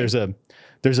absolutely.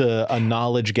 there's a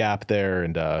knowledge gap there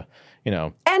and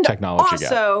and technology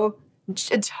gap. Also,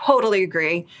 totally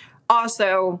agree.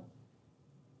 Also,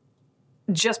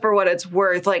 just for what it's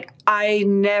worth, like I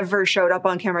never showed up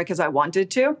on camera because I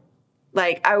wanted to.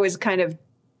 Like I was kind of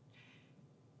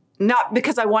not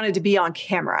because I wanted to be on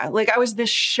camera. Like I was the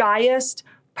shyest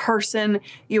person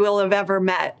you will have ever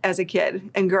met as a kid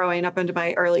and growing up into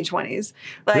my early 20s.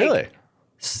 Like, really?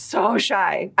 So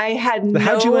shy. I had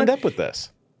How'd you end up with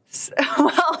this?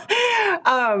 Well,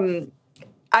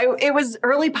 it was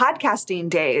early podcasting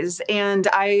days, and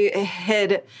I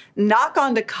had not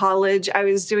gone to college. I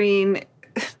was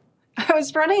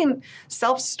running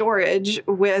self-storage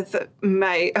with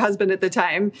my husband at the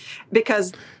time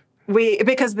because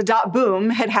the dot boom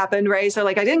had happened, right? So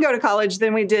like I didn't go to college.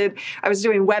 Then I was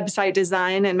doing website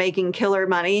design and making killer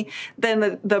money.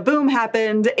 Then the boom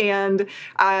happened and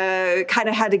I kind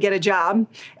of had to get a job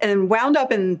and wound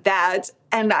up in that.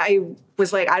 And I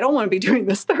was like, I don't want to be doing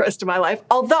this the rest of my life.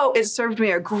 Although it served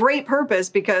me a great purpose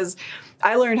because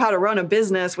I learned how to run a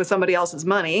business with somebody else's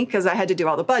money because I had to do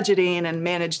all the budgeting and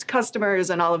manage customers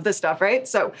and all of this stuff, right?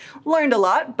 So learned a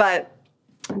lot, but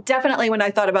definitely when I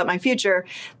thought about my future,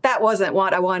 that wasn't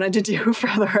what I wanted to do for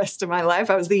the rest of my life.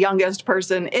 I was the youngest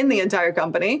person in the entire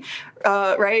company,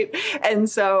 right? And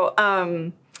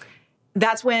so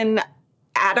that's when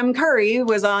Adam Curry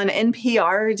was on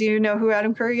NPR. Do you know who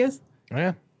Adam Curry is? Oh,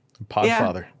 yeah.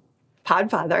 Podfather.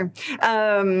 Podfather.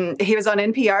 He was on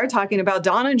NPR talking about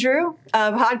Dawn and Drew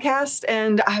podcast.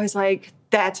 And I was like,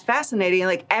 that's fascinating.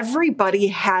 Like everybody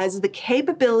has the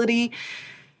capability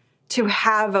to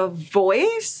have a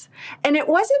voice. And it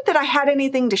wasn't that I had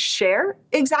anything to share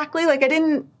exactly. Like I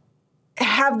didn't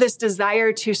have this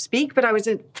desire to speak, but I was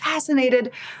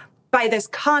fascinated by this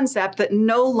concept that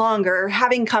no longer,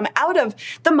 having come out of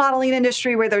the modeling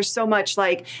industry where there's so much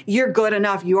like, you're good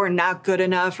enough, you're not good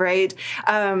enough, right?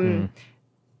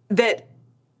 That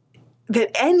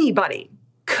anybody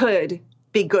could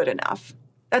be good enough.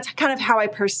 That's kind of how I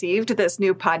perceived this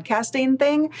new podcasting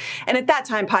thing. And at that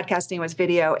time, podcasting was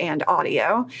video and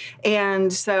audio.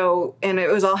 And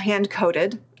it was all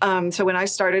hand-coded. So when I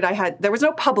started, there was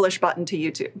no publish button to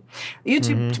YouTube.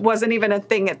 YouTube wasn't even a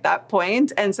thing at that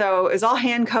point. And so it was all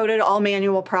hand-coded, all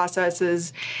manual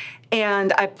processes.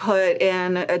 And I put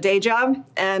in a day job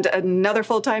and another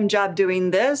full-time job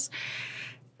doing this.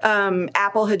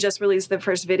 Apple had just released the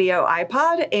first video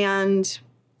iPod, and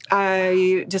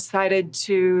I decided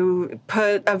to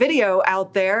put a video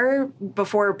out there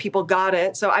before people got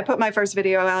it. So I put my first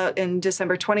video out in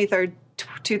December 23rd,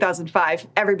 2005.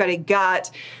 Everybody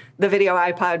got the video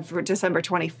iPod for December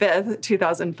 25th,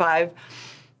 2005.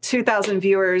 2,000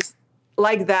 viewers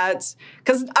like that,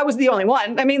 because I was the only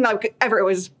one. I mean, like, everyone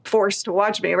was forced to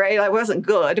watch me, right? I wasn't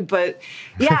good, but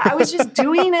yeah, I was just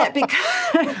doing it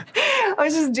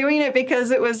because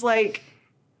it was like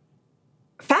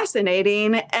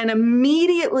fascinating. And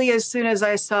immediately, as soon as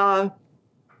I saw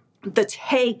the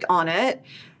take on it,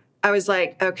 I was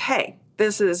like, okay,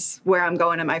 this is where I'm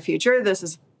going in my future. This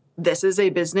is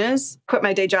a business. Quit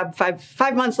my day job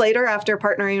five months later after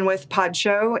partnering with Pod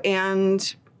Show,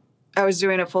 and I was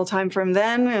doing it full time from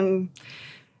then.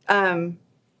 And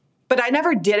but I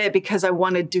never did it because I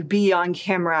wanted to be on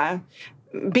camera.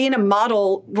 Being a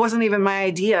model wasn't even my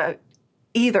idea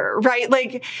either, right?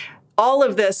 Like, all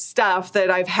of this stuff that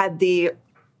I've had the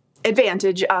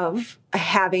advantage of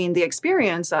having the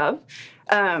experience of,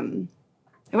 it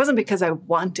wasn't because I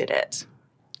wanted it.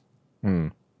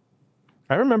 I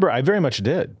remember I very much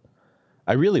did.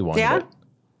 I really wanted it.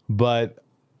 But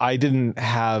I didn't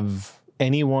have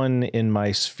anyone in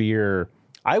my sphere.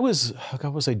 What was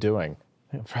I doing?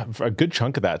 For a good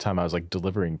chunk of that time, I was like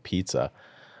delivering pizza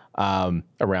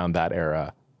around that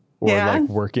era, or like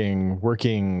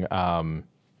working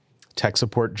tech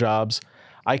support jobs.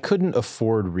 I couldn't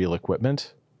afford real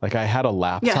equipment. Like, I had a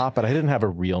laptop, but I didn't have a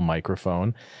real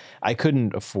microphone. I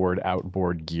couldn't afford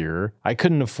outboard gear. I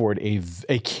couldn't afford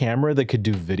a camera that could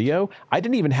do video. I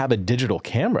didn't even have a digital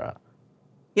camera.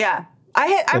 Yeah.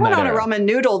 I went on a ramen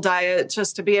noodle diet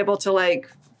just to be able to, like,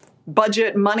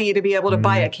 budget money to be able to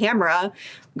buy a camera.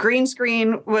 Green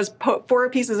screen was 4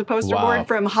 pieces of poster board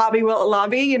from Hobby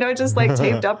Lobby, just like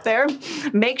taped up there.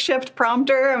 Makeshift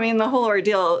prompter. I mean, the whole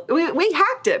ordeal. We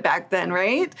hacked it back then,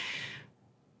 right?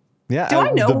 Yeah. I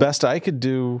know the best I could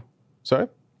do? Sorry?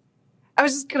 I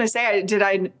was just going to say,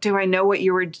 do I know what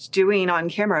you were doing on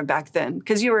camera back then?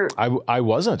 Because you were... I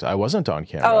wasn't on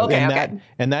camera. Oh, okay,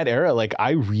 In that era, like,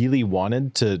 I really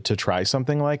wanted to try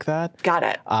something like that. Got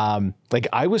it. Like,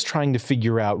 I was trying to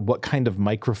figure out what kind of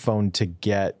microphone to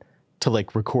get to,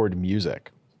 like, record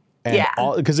music. And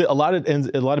because a lot of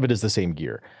it is the same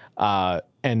gear.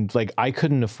 And, like, I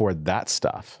couldn't afford that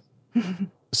stuff.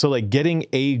 So, like, getting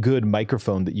a good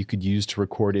microphone that you could use to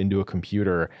record into a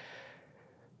computer...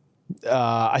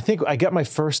 I think I got my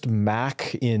first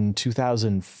Mac in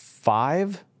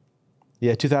 2005.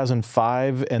 Yeah,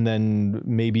 2005. And then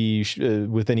maybe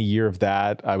within a year of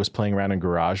that, I was playing around in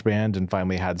GarageBand and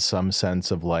finally had some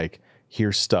sense of, like,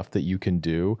 here's stuff that you can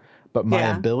do. But my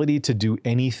ability to do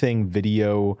anything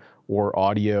video or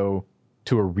audio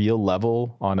to a real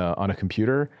level on a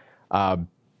computer,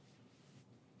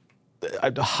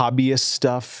 hobbyist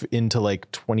stuff into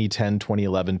like 2010,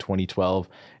 2011, 2012.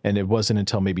 And it wasn't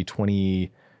until maybe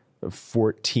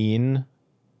 2014,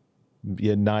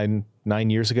 9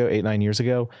 years ago, 8-9 years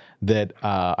ago, that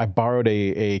I borrowed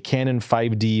a Canon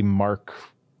 5D Mark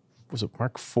IV?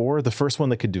 The first one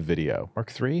that could do video.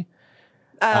 Mark III?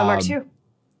 Mark II.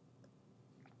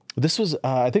 This was,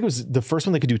 I think it was the first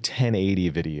one that could do 1080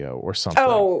 video or something.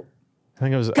 Oh. I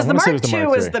think it was, because the Mark II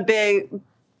was the big...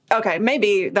 Okay,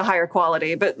 maybe the higher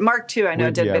quality, but Mark II I know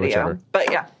did video. Whichever.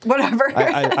 But yeah, whatever.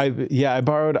 I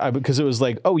borrowed because it was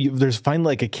like, there's finally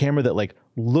like a camera that like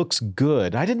looks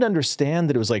good. I didn't understand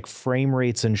that it was like frame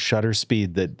rates and shutter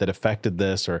speed that affected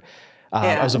this. Or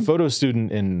I was a photo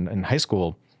student in high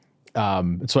school,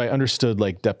 so I understood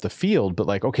like depth of field. But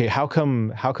like, okay, how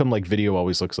come like video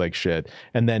always looks like shit?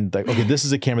 And then like, okay, this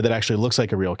is a camera that actually looks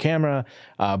like a real camera.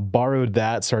 Borrowed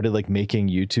that, started like making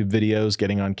YouTube videos,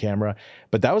 getting on camera.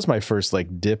 But that was my first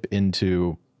like dip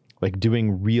into like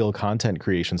doing real content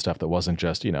creation stuff that wasn't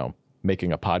just,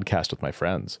 making a podcast with my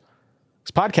friends.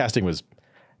 Because podcasting was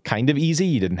kind of easy.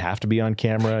 You didn't have to be on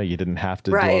camera. You didn't have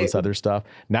to do all this other stuff.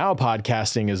 Now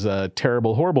podcasting is a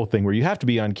terrible, horrible thing where you have to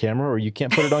be on camera or you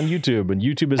can't put it on YouTube. And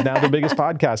YouTube is now the biggest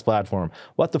podcast platform.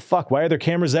 What the fuck? Why are there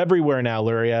cameras everywhere now,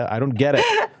 Luria? I don't get it.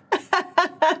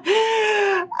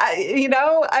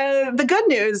 The good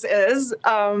news is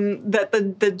that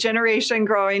the generation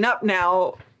growing up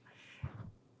now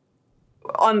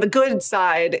on the good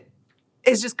side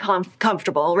is just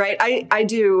comfortable, right? I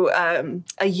do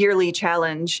a yearly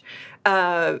challenge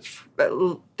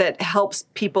that helps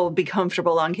people be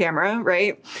comfortable on camera,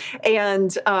 right?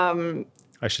 And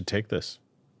I should take this.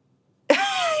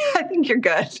 I think you're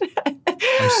good.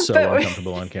 I'm so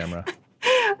uncomfortable on camera.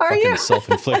 Are you?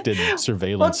 Self-inflicted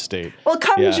surveillance state. Well,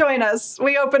 come join us.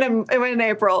 We open in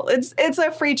April. It's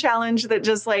a free challenge that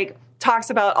just like talks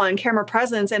about on-camera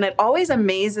presence, and it always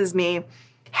amazes me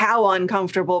how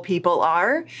uncomfortable people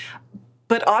are,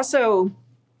 but also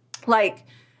like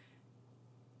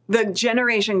the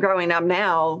generation growing up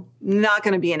now, not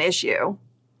going to be an issue.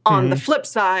 On the flip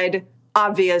side,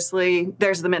 obviously,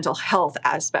 there's the mental health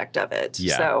aspect of it.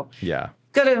 Yeah. So yeah.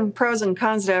 good pros and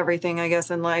cons to everything, I guess,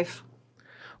 in life.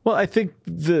 Well, I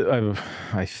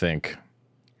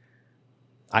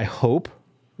hope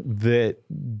that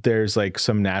there's like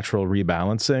some natural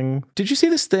rebalancing. Did you see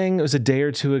this thing? It was a day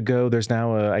or two ago. There's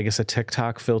now a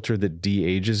TikTok filter that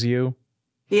de-ages you.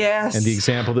 Yes. And the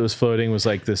example that was floating was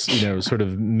like this, sort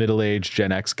of middle-aged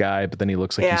Gen X guy, but then he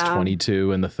looks like he's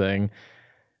 22 in the thing.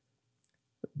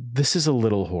 This is a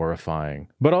little horrifying.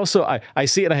 But also, I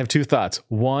see it and I have two thoughts.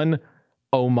 One,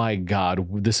 oh my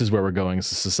God, this is where we're going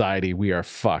as a society. We are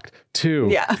fucked.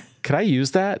 Two, could I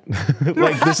use that?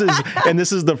 Like this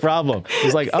is the problem.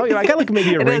 It's like, oh, I got like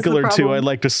maybe a wrinkle or two I'd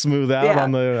like to smooth out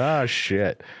on the,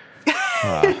 shit.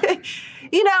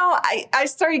 I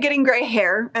started getting gray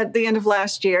hair at the end of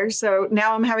last year. So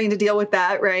now I'm having to deal with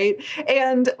that, right?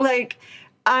 And like,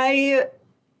 I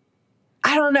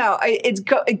don't know.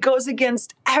 It goes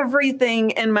against everything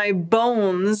in my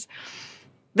bones,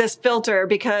 this filter,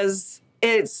 because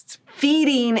it's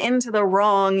feeding into the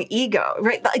wrong ego,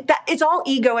 right? Like that, it's all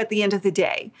ego at the end of the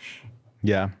day.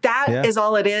 Yeah. That is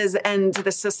all it is. And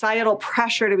the societal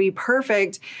pressure to be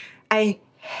perfect, I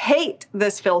hate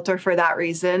this filter for that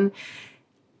reason.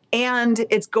 And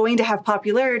it's going to have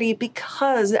popularity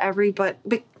because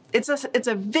it's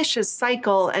a vicious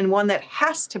cycle and one that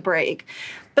has to break.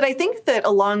 But I think that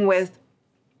along with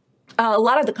a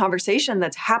lot of the conversation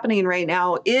that's happening right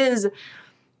now is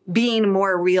being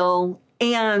more real,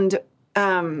 and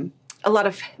a lot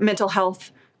of mental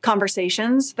health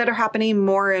conversations that are happening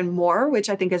more and more, which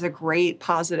I think is a great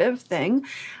positive thing.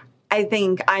 I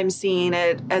think I'm seeing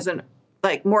it as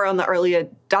more on the early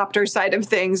adopter side of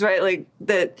things, right? Like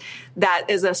that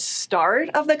is a start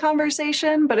of the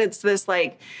conversation, but it's this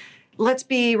like, let's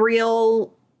be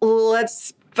real,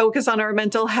 let's focus on our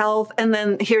mental health, and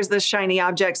then here's this shiny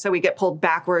object, so we get pulled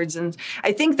backwards. And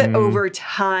I think that over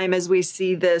time, as we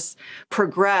see this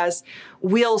progress,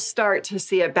 we'll start to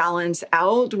see it balance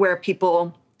out where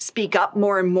people speak up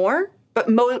more and more.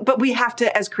 But we have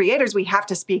to, as creators, we have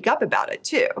to speak up about it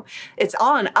too. It's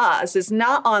on us. It's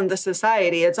not on the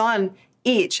society. It's on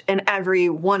each and every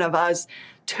one of us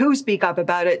to speak up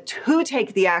about it, to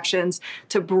take the actions,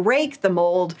 to break the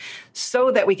mold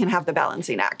so that we can have the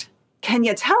balancing act. Can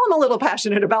you tell I'm a little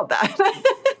passionate about that?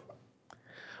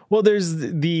 Well, there's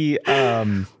the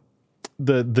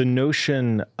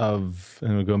notion of,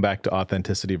 and we're going back to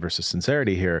authenticity versus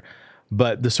sincerity here,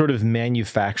 but the sort of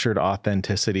manufactured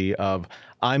authenticity of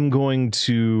I'm going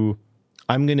to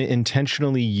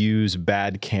intentionally use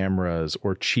bad cameras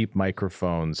or cheap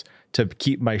microphones to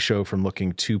keep my show from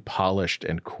looking too polished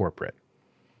and corporate.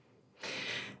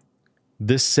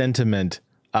 This sentiment,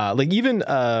 like even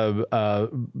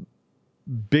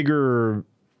bigger,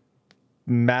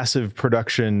 massive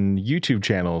production YouTube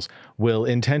channels will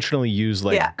intentionally use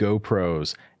like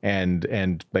GoPros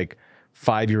and like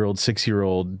 5-year-old,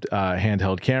 6-year-old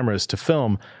handheld cameras to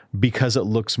film because it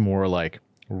looks more like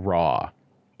raw.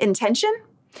 Intention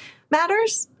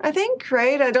matters, I think,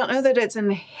 right? I don't know that it's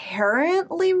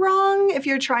inherently wrong if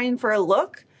you're trying for a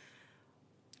look.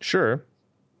 Sure.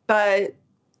 But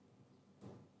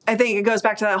I think it goes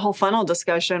back to that whole funnel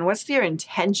discussion. What's your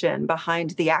intention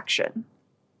behind the action?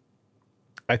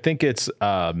 I think it's,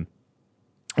 well,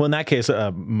 in that case,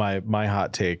 my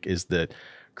hot take is that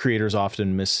creators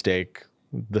often mistake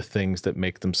the things that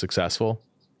make them successful.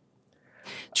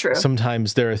 True.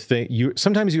 Sometimes there are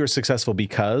sometimes you are successful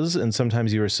because, and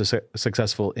sometimes you are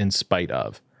successful in spite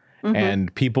of. Mm-hmm.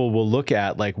 And people will look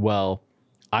at like, well,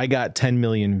 I got 10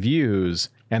 million views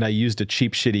and I used a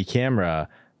cheap, shitty camera.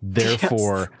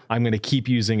 Therefore, I'm going to keep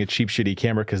using a cheap, shitty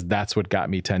camera because that's what got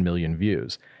me 10 million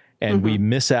views. And we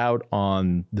miss out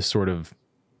on the sort of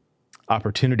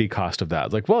opportunity cost of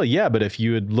that. Like, well, yeah, but if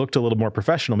you had looked a little more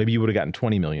professional, maybe you would have gotten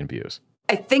 20 million views.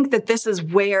 I think that this is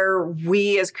where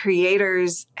we as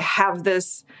creators have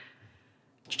this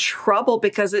trouble,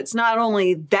 because it's not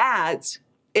only that,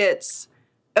 it's,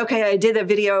 okay, I did a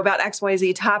video about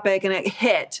XYZ topic and it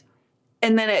hit.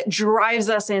 And then it drives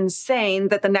us insane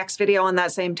that the next video on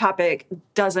that same topic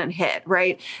doesn't hit,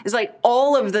 right? It's like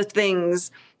all of the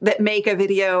things that make a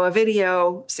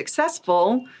video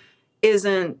successful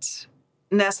isn't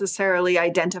necessarily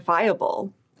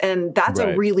identifiable. And that's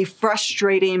a really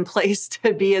frustrating place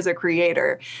to be as a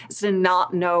creator, is to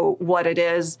not know what it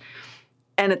is.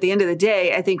 And at the end of the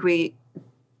day, I think we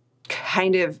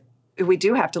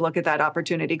do have to look at that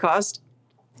opportunity cost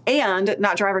and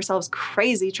not drive ourselves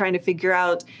crazy trying to figure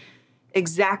out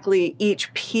exactly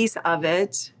each piece of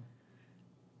it.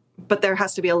 But there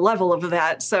has to be a level of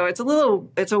that. So it's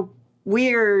a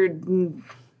weird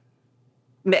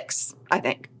mix, I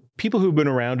think. People who've been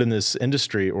around in this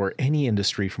industry or any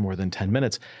industry for more than 10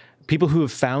 minutes, people who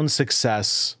have found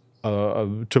success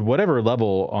to whatever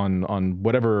level on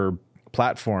whatever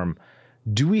platform,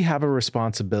 do we have a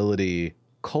responsibility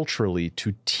culturally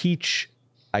to teach,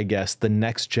 I guess, the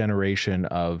next generation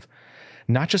of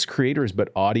not just creators, but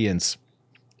audience?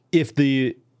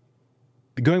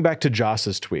 Going back to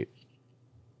Joss's tweet,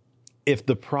 if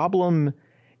the problem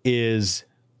is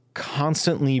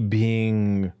constantly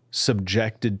being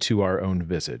subjected to our own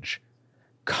visage,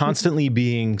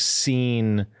 constantly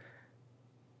seeing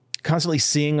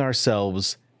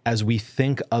ourselves as we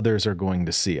think others are going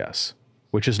to see us,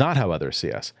 which is not how others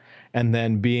see us, and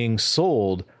then being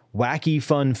sold wacky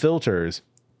fun filters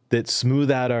that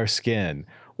smooth out our skin,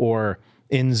 or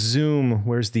in Zoom,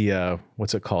 where's the,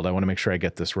 what's it called? I want to make sure I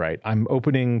get this right. I'm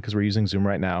opening, because we're using Zoom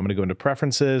right now, I'm going to go into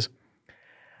preferences.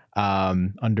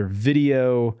 Under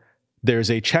video, there's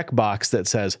a checkbox that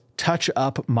says, touch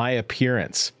up my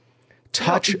appearance.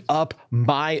 Touch up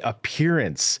my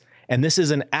appearance. And this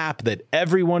is an app that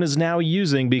everyone is now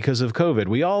using because of COVID.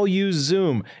 We all use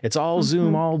Zoom. It's all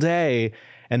Zoom all day.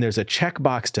 And there's a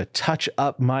checkbox to touch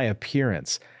up my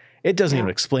appearance. It doesn't even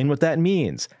explain what that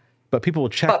means. But people will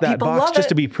check that box just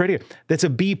to be prettier. That's a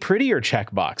be prettier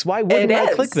checkbox. Why wouldn't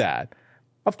I click that?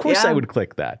 Of course I would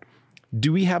click that.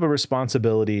 Do we have a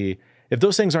responsibility? If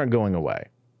those things aren't going away,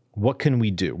 what can we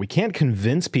do? We can't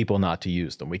convince people not to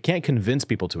use them. We can't convince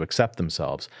people to accept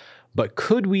themselves. But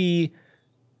could we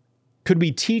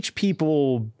teach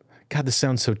people, God, this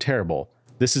sounds so terrible.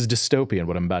 This is dystopian,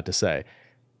 what I'm about to say.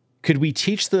 Could we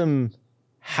teach them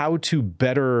how to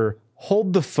better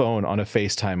hold the phone on a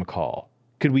FaceTime call?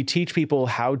 Could we teach people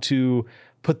how to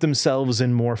put themselves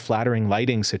in more flattering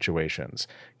lighting situations?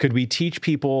 Could we teach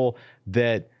people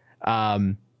that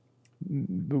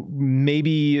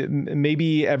maybe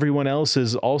everyone else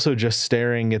is also just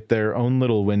staring at their own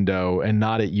little window and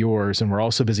not at yours, and we're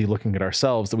also busy looking at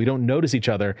ourselves, that we don't notice each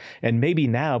other, and maybe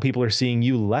now people are seeing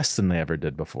you less than they ever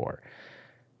did before?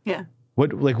 Yeah. What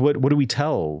do we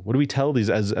tell? What do we tell these,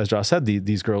 as Joss said,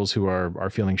 these girls who are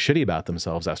feeling shitty about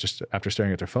themselves after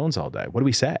staring at their phones all day? What do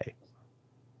we say?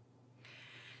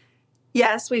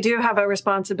 Yes, we do have a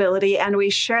responsibility, and we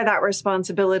share that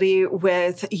responsibility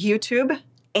with YouTube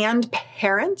and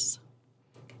parents.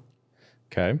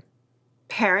 Okay.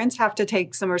 Parents have to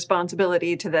take some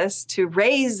responsibility to this, to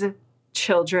raise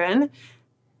children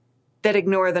that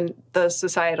ignore the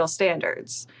societal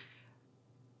standards.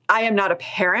 I am not a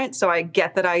parent, so I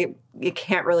get that you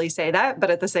can't really say that, but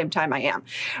at the same time I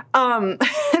am.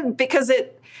 Because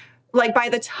by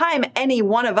the time any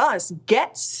one of us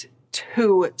gets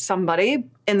to somebody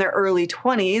in their early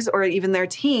 20s or even their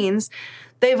teens,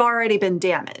 they've already been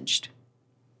damaged.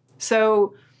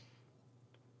 So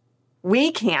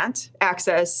we can't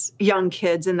access young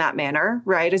kids in that manner,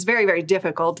 right? It's very, very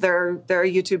difficult. There are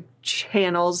YouTube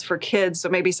channels for kids, so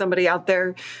maybe somebody out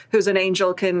there who's an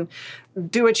angel can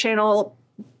do a channel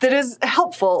that is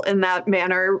helpful in that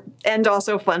manner and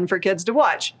also fun for kids to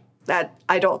watch. That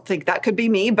I don't think that could be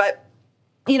me, but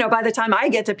by the time I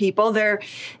get to people, they're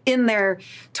in their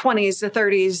 20s to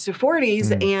 30s to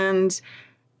 40s and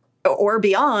or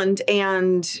beyond,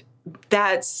 and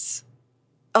that's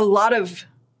a lot of.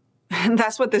 And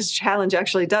that's what this challenge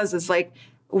actually does, is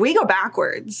we go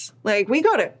backwards. We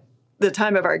go to the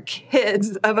time of our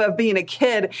kids, of being a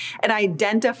kid, and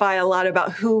identify a lot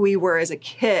about who we were as a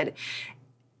kid.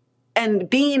 And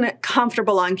being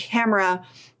comfortable on camera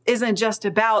isn't just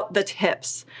about the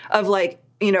tips of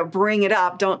bring it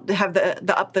up, don't have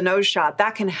the up the nose shot.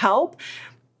 That can help,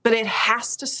 but it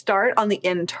has to start on the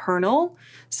internal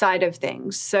side of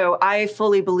things. So I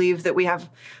fully believe that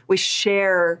we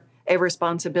share a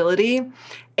responsibility,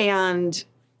 and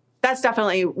that's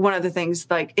definitely one of the things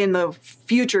in the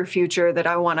future that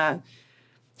I want to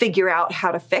figure out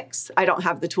how to fix. I don't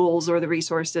have the tools or the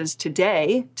resources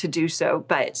today to do so,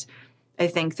 but I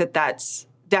think that that's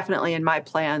definitely in my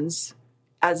plans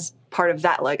as part of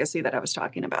that legacy that I was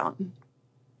talking about.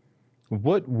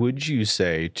 What would you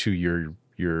say to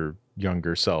your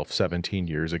younger self 17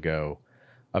 years ago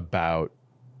about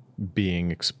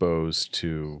being exposed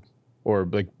to, or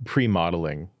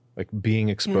pre-modeling, being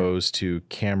exposed to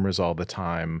cameras all the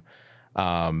time?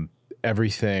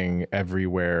 Everything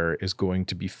everywhere is going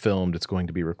to be filmed. It's going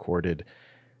to be recorded.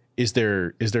 Is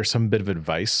there some bit of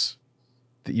advice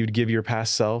that you'd give your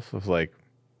past self of I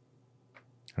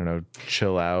don't know,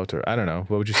 chill out, or I don't know,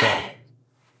 what would you say?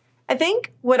 I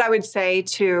think what I would say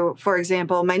to, for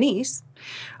example, my niece,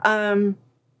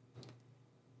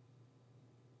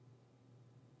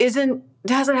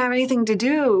 doesn't have anything to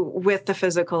do with the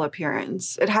physical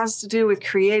appearance. It has to do with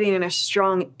creating a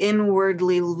strong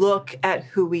inwardly look at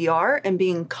who we are and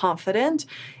being confident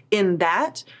in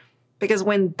that. Because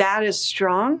when that is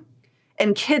strong,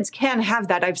 and kids can have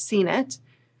that, I've seen it.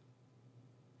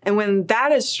 And when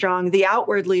that is strong, the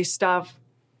outwardly stuff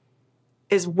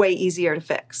is way easier to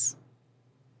fix.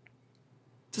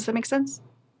 Does that make sense?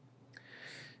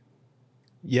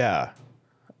 Yeah.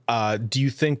 Do you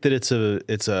think that it's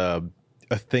a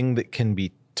thing that can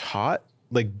be taught?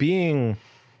 Like being...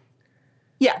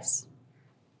 Yes,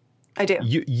 I do.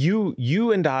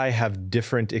 You and I have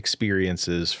different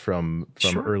experiences from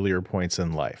Sure. earlier points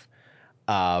in life.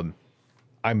 I'm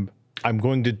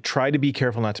going to try to be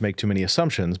careful not to make too many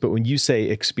assumptions, but when you say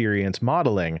experience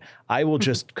modeling, I will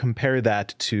just compare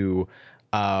that to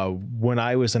when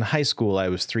I was in high school, I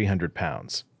was 300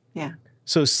 pounds. Yeah.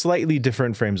 So slightly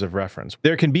different frames of reference.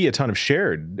 There can be a ton of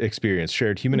shared experience,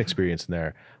 shared human experience in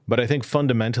there. But I think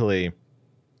fundamentally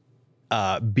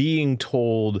being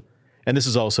told, and this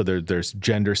is also, there's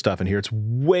gender stuff in here. It's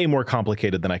way more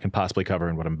complicated than I can possibly cover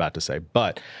in what I'm about to say.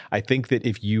 But I think that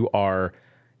if you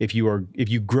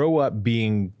grow up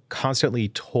being constantly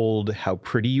told how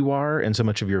pretty you are and so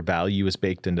much of your value is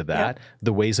baked into that,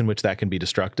 the ways in which that can be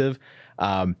destructive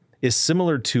is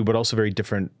similar to, but also very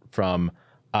different from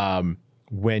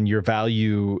when your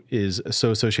value is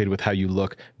so associated with how you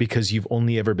look because you've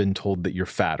only ever been told that you're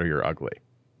fat or you're ugly.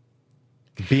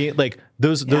 Being like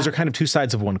those are kind of two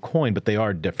sides of one coin, but they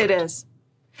are different. It is.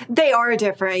 They are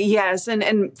different, yes.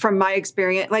 And from my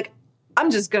experience, like,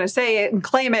 I'm just going to say it and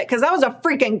claim it because I was a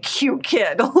freaking cute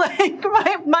kid. Like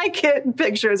my kid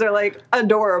pictures are like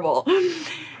adorable.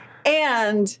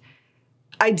 And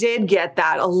I did get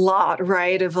that a lot,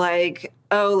 right? Of like,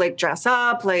 oh, like dress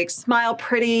up, like smile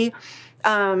pretty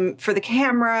for the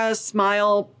camera,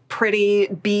 smile pretty,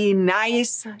 be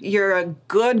nice. You're a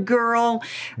good girl.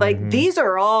 Like these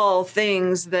are all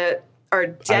things that are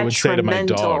detrimental. I would say to my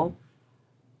dog.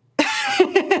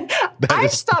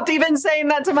 I've stopped even saying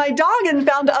that to my dog and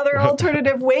found other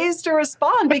alternative ways to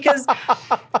respond because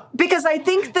I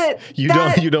think that you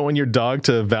don't want your dog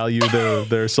to value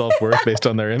their self-worth based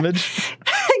on their image.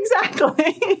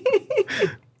 Exactly.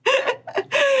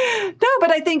 No, but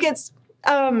I think it's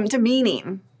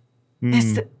demeaning.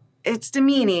 It's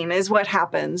demeaning is what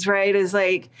happens, right? Is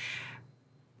like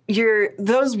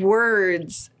those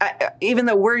words, even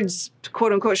though words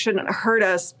quote unquote shouldn't hurt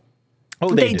us.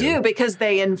 Oh, they do because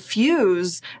they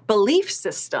infuse belief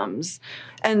systems.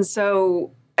 And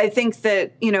so I think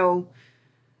that,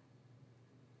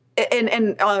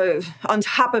 and on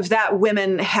top of that,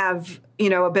 women have,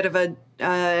 a bit of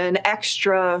an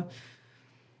extra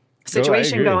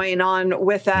situation going on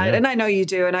with that. Yeah. And I know you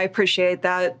do, and I appreciate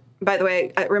that. By the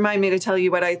way, remind me to tell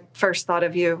you what I first thought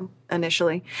of you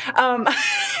initially.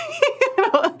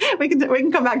 We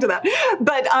can come back to that.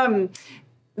 But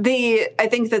I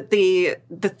think that the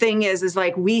thing is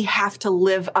like we have to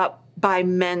live up by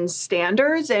men's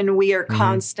standards, and we are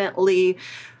constantly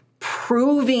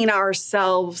proving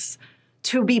ourselves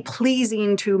to be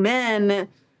pleasing to men.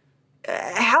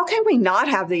 How can we not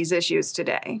have these issues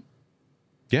today?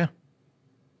 Yeah.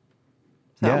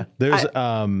 So, yeah. There's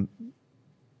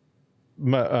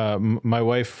my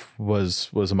wife was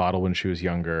a model when she was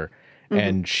younger,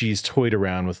 and she's toyed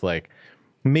around with like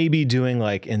maybe doing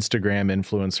like Instagram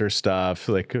influencer stuff,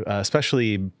 like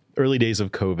especially early days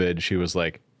of COVID. She was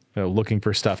like looking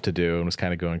for stuff to do and was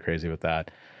kind of going crazy with that,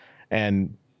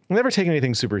 and never taken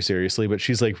anything super seriously. But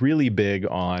she's like really big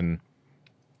on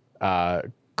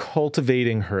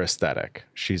cultivating her aesthetic.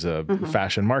 She's a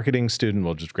fashion marketing student.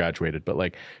 Well, just graduated, but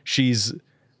like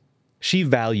she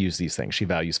values these things. She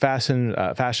values fashion.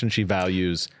 She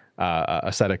values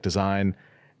aesthetic design.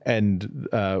 And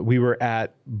we were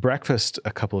at breakfast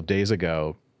a couple of days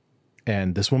ago,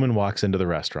 and this woman walks into the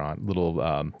restaurant, little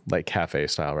like cafe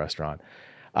style restaurant,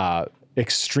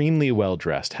 extremely well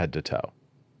dressed head to toe,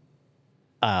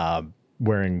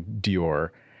 wearing Dior,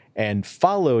 and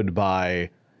followed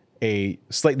by a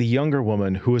slightly younger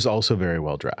woman who is also very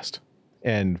well dressed.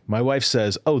 And my wife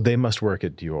says, "Oh, they must work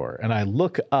at Dior." And I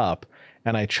look up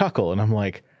and I chuckle, and I'm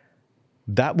like,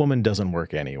 that woman doesn't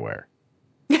work anywhere.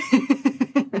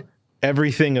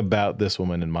 Everything about this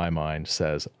woman in my mind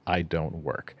says I don't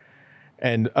work.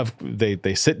 And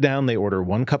they sit down, they order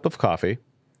 1 cup of coffee.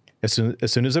 As soon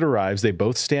as it arrives, they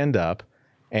both stand up,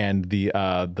 and the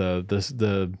I don't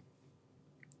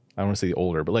want to say the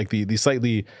older, but like the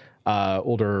slightly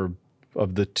older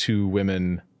of the two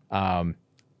women,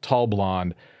 tall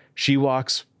blonde, she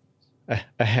walks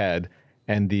ahead,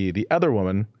 and the other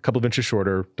woman, a couple of inches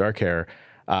shorter, dark hair,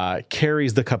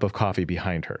 carries the cup of coffee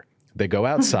behind her. They go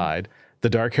outside. The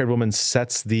dark-haired woman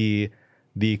sets the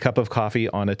cup of coffee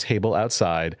on a table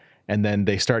outside, and then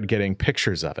they start getting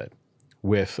pictures of it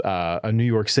with a New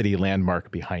York City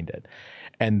landmark behind it.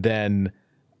 And then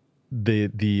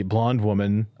the blonde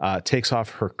woman takes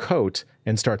off her coat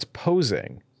and starts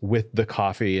posing with the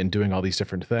coffee and doing all these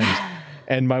different things.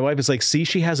 And my wife is like, see,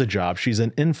 she has a job. She's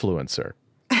an influencer.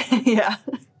 Yeah.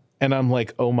 And I'm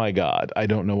like, oh my God, I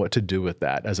don't know what to do with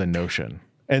that as a notion.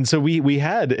 And so we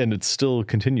had, and it still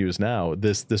continues now,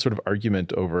 this sort of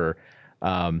argument over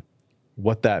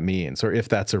what that means, or if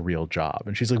that's a real job.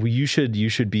 And she's like, well, you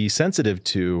should be sensitive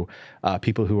to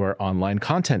people who are online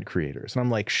content creators. And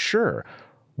I'm like, sure.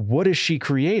 What is she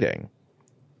creating?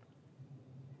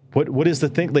 What is the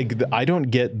thing? Like, I don't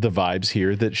get the vibes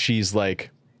here that she's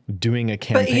like doing a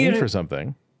campaign for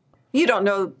something. You don't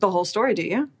know the whole story, do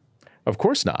you? Of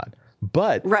course not.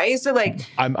 But right, so like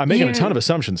I'm making a ton of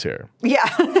assumptions here. Yeah.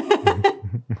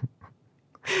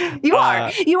 You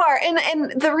are.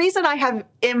 And the reason I have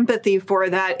empathy for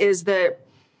that is that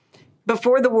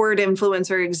before the word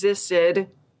influencer existed,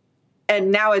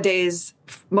 and nowadays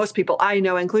most people I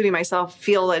know, including myself,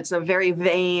 feel it's a very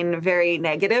vain, very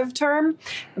negative term.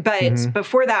 But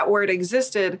before that word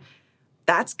existed,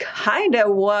 that's kind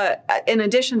of what, in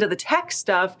addition to the tech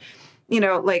stuff,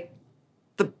 like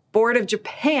the Board of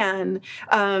Japan,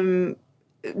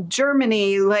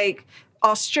 Germany, like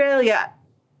Australia,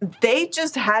 they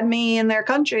just had me in their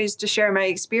countries to share my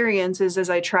experiences as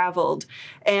I traveled.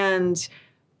 And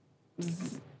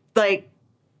like,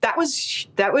 that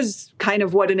was kind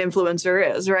of what an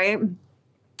influencer is, right?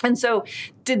 And so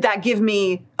did that give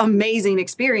me amazing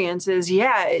experiences?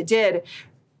 Yeah, it did.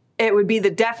 It would be the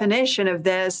definition of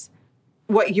this,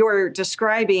 what you're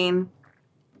describing.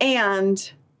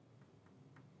 And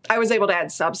I was able to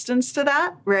add substance to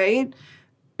that, right?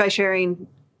 By sharing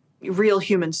real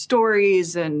human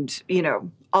stories and,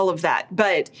 all of that.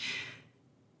 But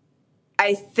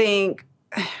I think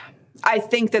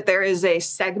that there is a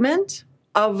segment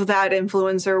of that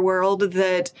influencer world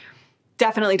that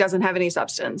definitely doesn't have any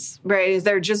substance, right?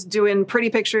 They're just doing pretty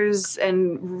pictures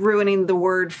and ruining the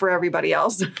word for everybody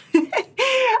else.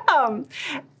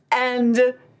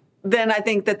 And then I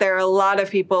think that there are a lot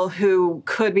of people who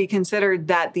could be considered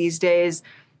that these days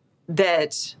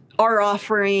that are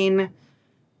offering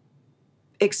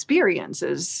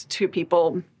experiences to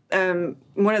people.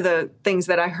 One of the things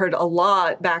that I heard a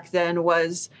lot back then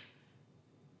was,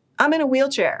 I'm in a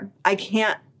wheelchair. I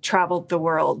can't travel the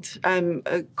world. I'm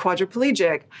a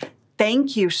quadriplegic.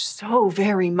 Thank you so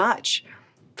very much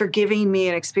for giving me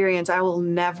an experience I will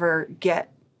never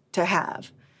get to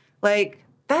have. Like,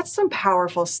 that's some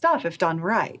powerful stuff if done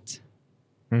right.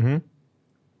 Mm-hmm.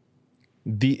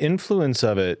 The influence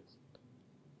of it,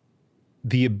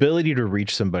 the ability to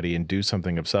reach somebody and do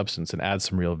something of substance and add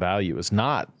some real value is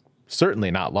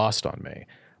certainly not lost on me.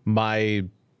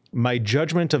 My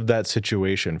judgment of that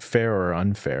situation, fair or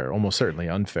unfair, almost certainly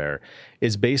unfair,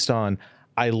 is based on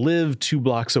I live 2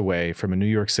 blocks away from a New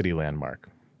York City landmark,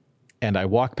 and I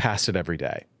walk past it every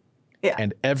day. Yeah.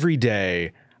 And every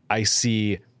day I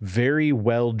see very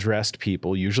well-dressed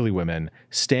people, usually women,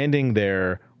 standing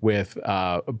there with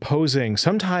posing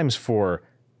sometimes for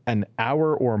an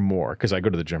hour or more, because I go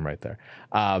to the gym right there.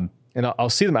 And I'll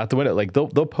see them out the window. Like they'll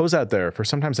pose out there for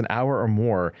sometimes an hour or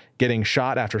more, getting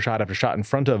shot after shot after shot in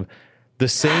front of the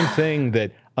same thing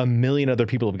that a million other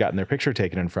people have gotten their picture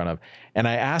taken in front of. And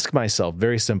I ask myself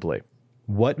very simply,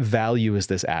 what value is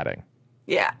this adding?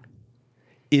 Yeah.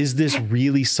 Is this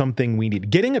really something we need?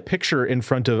 Getting a picture in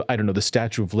front of, I don't know, the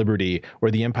Statue of Liberty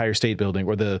or the Empire State Building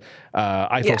or the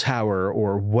Eiffel Tower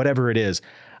or whatever it is,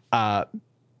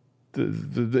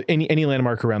 any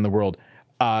landmark around the world,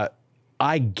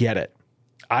 I get it.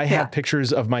 I have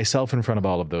pictures of myself in front of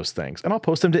all of those things, and I'll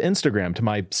post them to Instagram to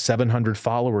my 700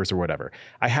 followers or whatever.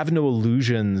 I have no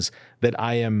illusions that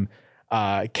I am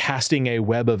casting a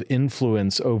web of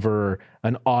influence over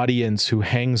an audience who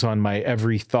hangs on my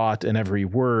every thought and every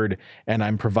word, and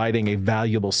I'm providing a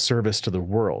valuable service to the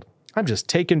world. I'm just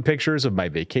taking pictures of my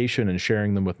vacation and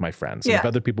sharing them with my friends. And if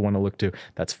other people want to look to,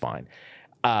 that's fine.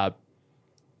 I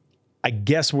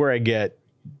guess where I get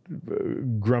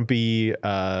grumpy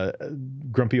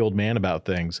old man about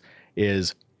things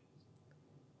is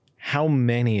how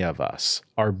many of us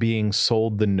are being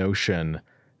sold the notion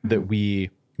that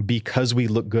because we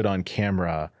look good on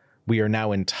camera, we are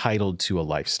now entitled to a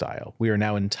lifestyle. We are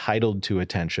now entitled to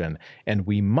attention, and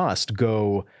we must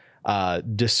go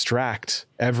distract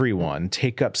everyone,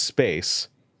 take up space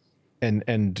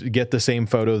and get the same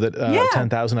photo that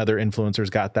 10,000 other influencers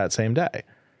got that same day.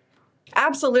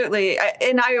 Absolutely.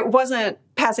 And I wasn't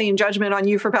passing judgment on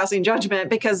you for passing judgment,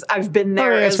 because I've been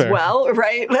there as fair. Well,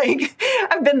 right? Like,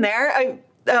 I've been there.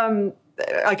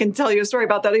 I can tell you a story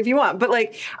about that if you want, but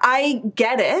like, I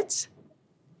get it.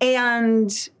 And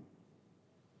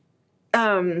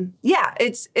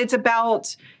it's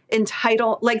about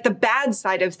like the bad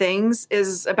side of things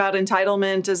is about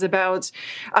entitlement, is about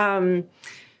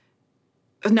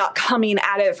not coming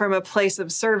at it from a place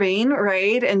of serving,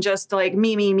 right? And just like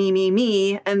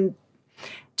me. And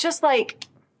just like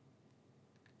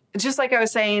I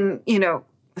was saying, you know,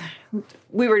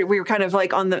 we were kind of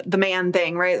like on the man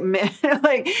thing, right?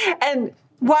 Like, and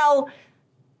while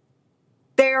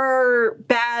there are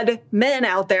bad men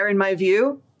out there, in my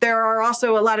view, there are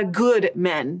also a lot of good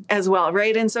men as well,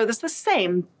 right? And so it's the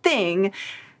same thing.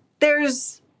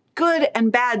 There's good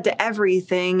and bad to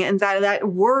everything. And that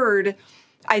word,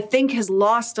 I think, has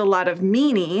lost a lot of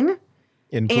meaning.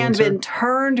 Influencer? And been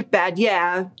turned bad.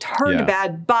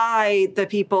 Bad by the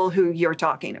people who you're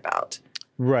talking about.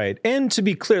 Right. And to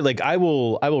be clear, like, I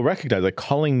will recognize, like,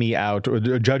 calling me out or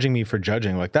judging me for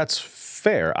judging, like, that's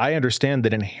fair. I understand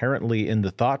that inherently in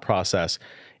the thought process,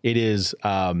 it is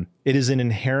an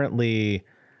inherently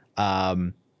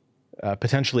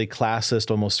potentially classist,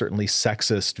 almost certainly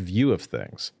sexist view of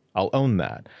things. I'll own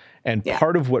that. And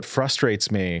part of what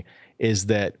frustrates me is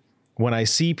that when I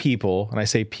see people, and I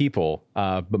say people,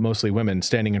 but mostly women,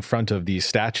 standing in front of these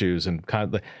statues, and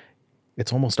kind of,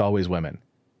 it's almost always women.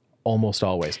 Almost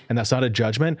always. And that's not a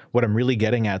judgment. What I'm really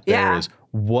getting at there is,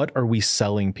 what are we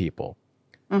selling people?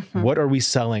 Mm-hmm. What are we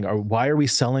selling? Or why are we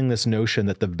selling this notion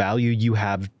that the value you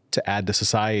have to add to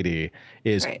society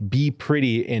is be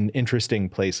pretty in interesting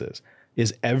places?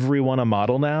 Is everyone a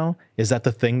model now? Is that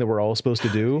the thing that we're all supposed to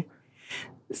do?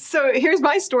 So here's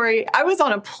my story. I was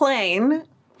on a plane.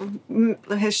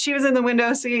 She was in the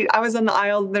window seat. I was in the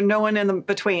aisle. There's no one in the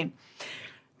between.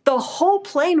 The whole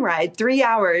plane ride, 3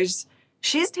 hours,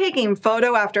 she's taking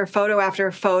photo after photo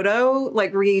after photo,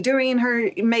 like redoing her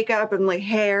makeup and like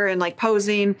hair and like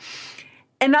posing.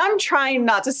 And I'm trying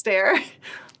not to stare.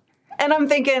 And I'm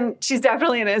thinking, she's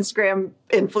definitely an Instagram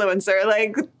influencer,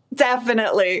 like,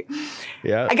 definitely.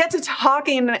 Yeah. I get to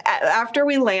talking after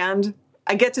we land.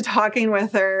 I get to talking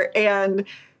with her, and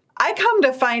I come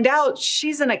to find out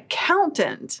she's an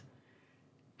accountant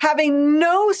having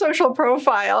no social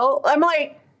profile. I'm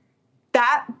like,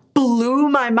 that blew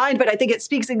my mind, but I think it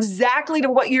speaks exactly to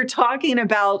what you're talking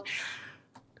about.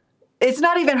 It's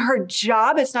not even her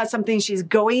job. It's not something she's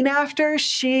going after.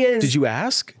 She is. Did you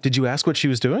ask? Did you ask what she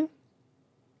was doing?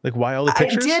 Like, why all the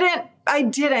pictures? I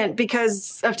didn't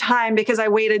because of time, because I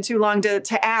waited too long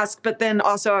to ask. But then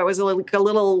also I was a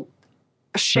little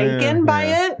shaken by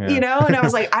it, you know? And I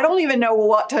was like, I don't even know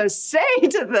what to say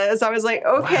to this. I was like,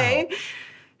 okay,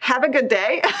 have a good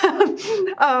day.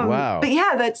 Wow. But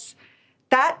yeah,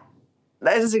 that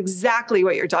is exactly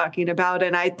what you're talking about.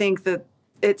 And I think that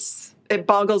it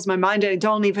boggles my mind. I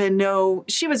don't even know.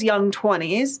 She was young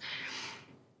 20s.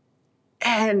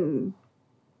 And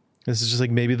this is just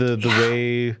like maybe the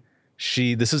way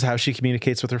this is how she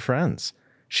communicates with her friends.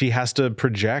 She has to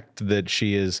project that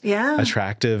she is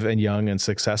attractive and young and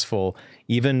successful,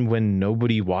 even when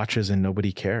nobody watches and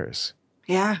nobody cares.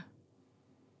 Yeah.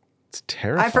 It's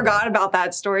terrifying. I forgot about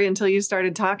that story until you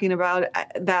started talking about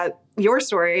your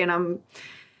story. And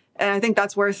I think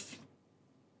that's worth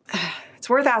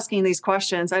asking these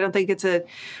questions. I don't think it's an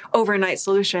overnight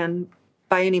solution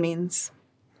by any means.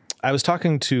 I was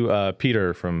talking to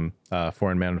Peter from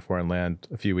Foreign Man and Foreign Land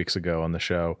a few weeks ago on the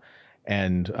show,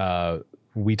 and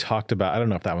we talked about, I don't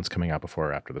know if that one's coming out before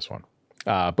or after this one,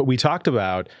 but we talked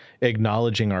about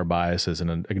acknowledging our biases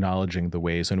and acknowledging the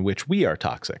ways in which we are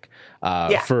toxic.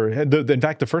 In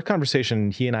fact, the first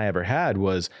conversation he and I ever had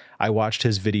was, I watched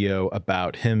his video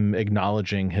about him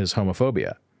acknowledging his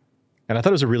homophobia. And I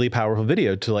thought it was a really powerful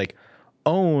video to like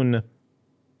own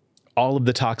all of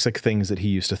the toxic things that he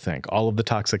used to think, all of the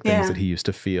toxic things that he used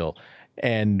to feel.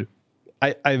 And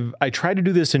I try to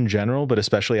do this in general, but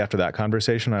especially after that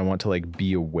conversation, I want to like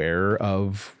be aware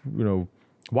of, you know,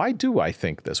 why do I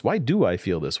think this? Why do I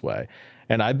feel this way?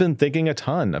 And I've been thinking a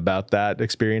ton about that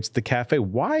experience at the cafe.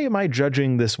 Why am I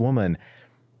judging this woman?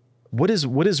 What is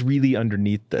really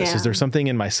underneath this? Yeah. Is there something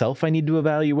in myself I need to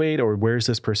evaluate, or where's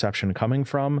this perception coming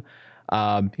from?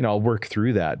 I'll work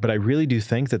through that. But I really do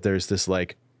think that there's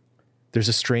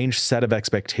a strange set of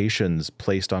expectations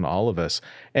placed on all of us.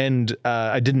 And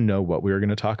I didn't know what we were going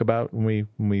to talk about when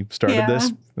we started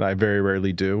this. I very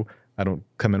rarely do. I don't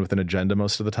come in with an agenda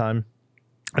most of the time.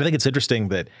 I think it's interesting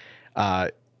that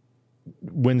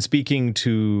when speaking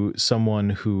to someone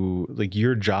who, like,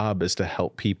 your job is to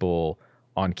help people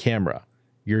on camera,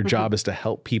 your job is to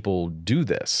help people do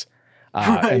this.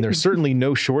 Right. And there's certainly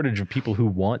no shortage of people who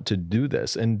want to do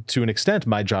this. And to an extent,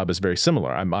 my job is very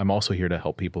similar. I'm also here to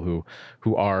help people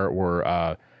who are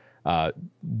or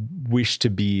wish to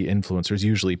be influencers,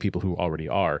 usually people who already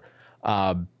are.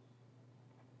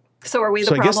 So are we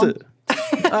the problem?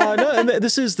 No, and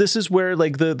this is where,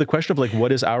 like, the question of, like,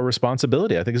 what is our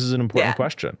responsibility? I think this is an important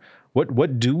question.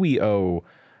 What do we owe?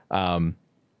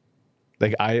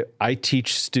 Like, I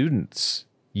teach students.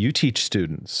 You teach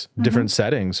students, different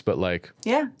settings, but, like,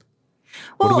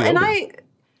 well,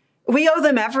 we owe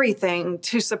them everything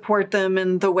to support them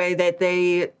in the way that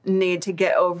they need to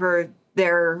get over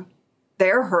their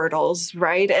hurdles,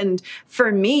 right? And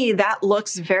for me, that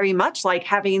looks very much like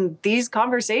having these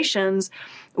conversations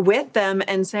with them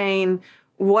and saying,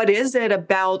 what is it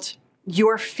about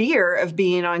your fear of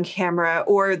being on camera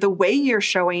or the way you're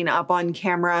showing up on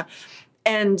camera,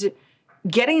 and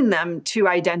getting them to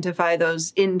identify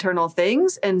those internal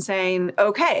things and saying,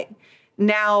 okay,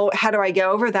 now how do I get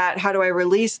over that? How do I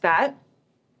release that?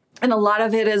 And a lot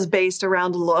of it is based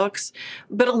around looks,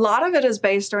 but a lot of it is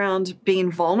based around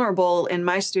being vulnerable in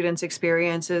my students'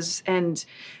 experiences. And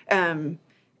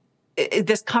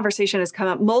this conversation has come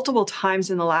up multiple times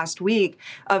in the last week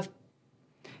of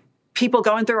people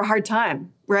going through a hard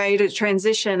time, right? A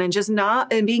transition and just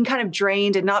and being kind of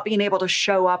drained and not being able to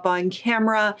show up on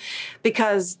camera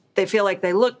because they feel like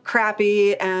they look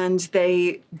crappy and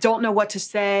they don't know what to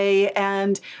say.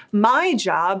 And my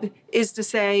job is to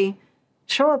say,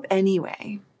 show up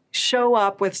anyway. Show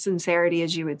up with sincerity,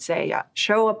 as you would say. Yeah.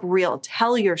 Show up real.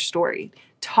 Tell your story.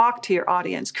 Talk to your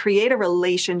audience. Create a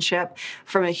relationship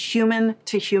from a human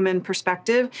to human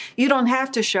perspective. You don't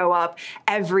have to show up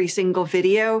every single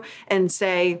video and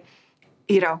say,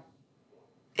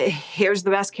 here's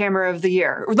the best camera of the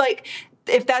year. Like,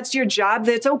 if that's your job,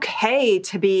 that's okay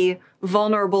to be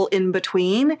vulnerable in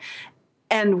between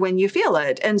and when you feel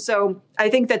it. And so I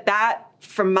think that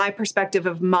from my perspective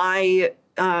of my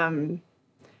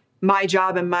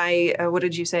job and my,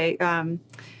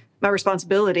 my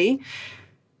responsibility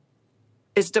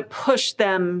is to push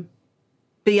them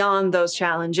beyond those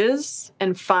challenges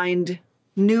and find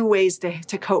new ways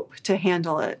to cope, to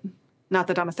handle it. Not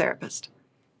that I'm a therapist.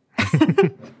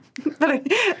 But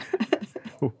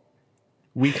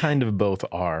we kind of both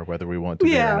are, whether we want to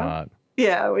be or not.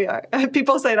 Yeah, we are.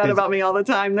 People say that about me all the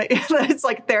time, that it's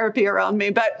like therapy around me.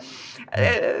 But,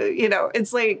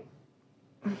 it's like,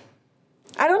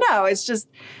 I don't know. It's just,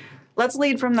 let's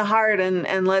lead from the heart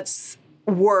and let's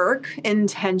work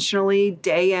intentionally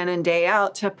day in and day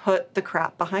out to put the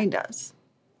crap behind us.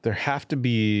 There have to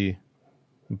be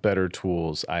better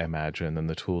tools, I imagine, than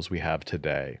the tools we have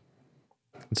today.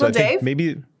 And so well, I think Dave,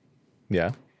 maybe,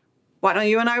 yeah. Why don't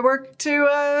you and I work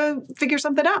to figure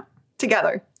something out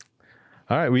together?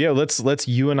 All right. Well, yeah, let's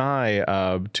you and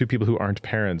I, two people who aren't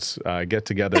parents, get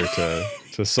together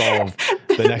to solve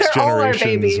the next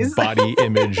generation's body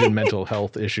image and mental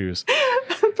health issues.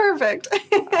 Perfect.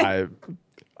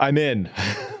 I'm in.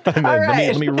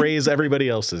 Right. Let me raise everybody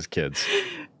else's kids.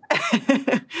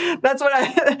 That's what I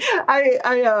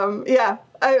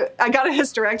got a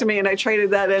hysterectomy and I traded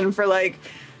that in for like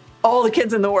all the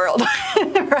kids in the world.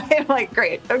 Right? I'm like,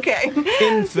 great. Okay.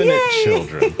 Infinite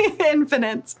children.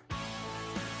 Infinite.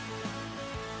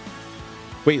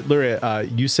 Wait, Luria,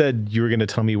 you said you were going to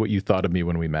tell me what you thought of me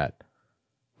when we met.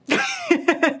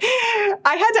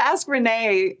 I had to ask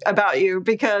Renee about you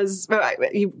because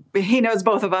he knows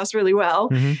both of us really well.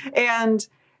 Mm-hmm. And,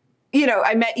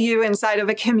 I met you inside of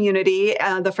a community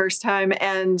the first time,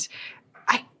 and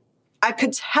I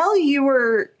could tell you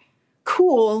were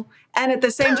cool. And at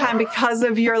the same time, because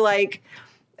of your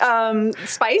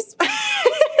spice,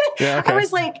 yeah, okay. I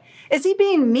was like, is he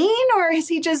being mean or is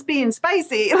he just being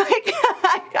spicy? Like,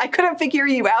 I couldn't figure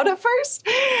you out at first.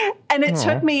 And it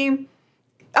took me,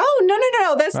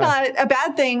 no, that's not a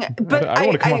bad thing. But I don't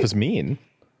want to come off as mean.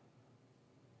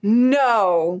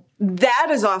 No, that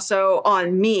is also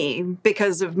on me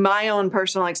because of my own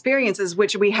personal experiences,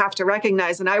 which we have to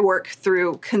recognize. And I work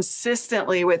through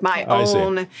consistently with my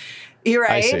own. You're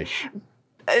right. I see.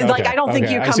 Like, I don't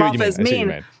think you come off as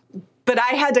mean, but I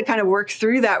had to kind of work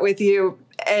through that with you.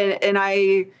 And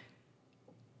I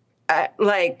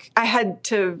had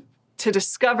to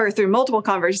discover through multiple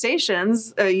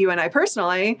conversations, you and I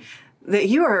personally, that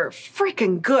you are a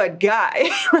freaking good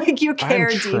guy. Like, you care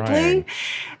deeply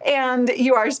and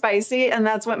you are spicy, and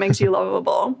that's what makes you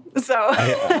lovable. So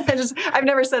I've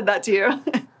never said that to you.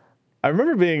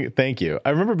 Thank you. I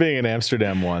remember being in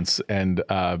Amsterdam once and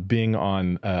being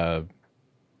on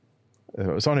I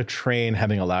was on a train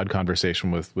having a loud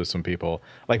conversation with some people.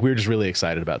 Like we were just really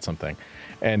excited about something.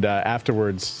 And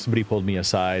afterwards, somebody pulled me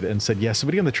aside and said, yeah,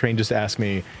 somebody on the train just asked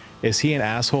me, is he an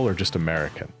asshole or just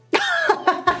American?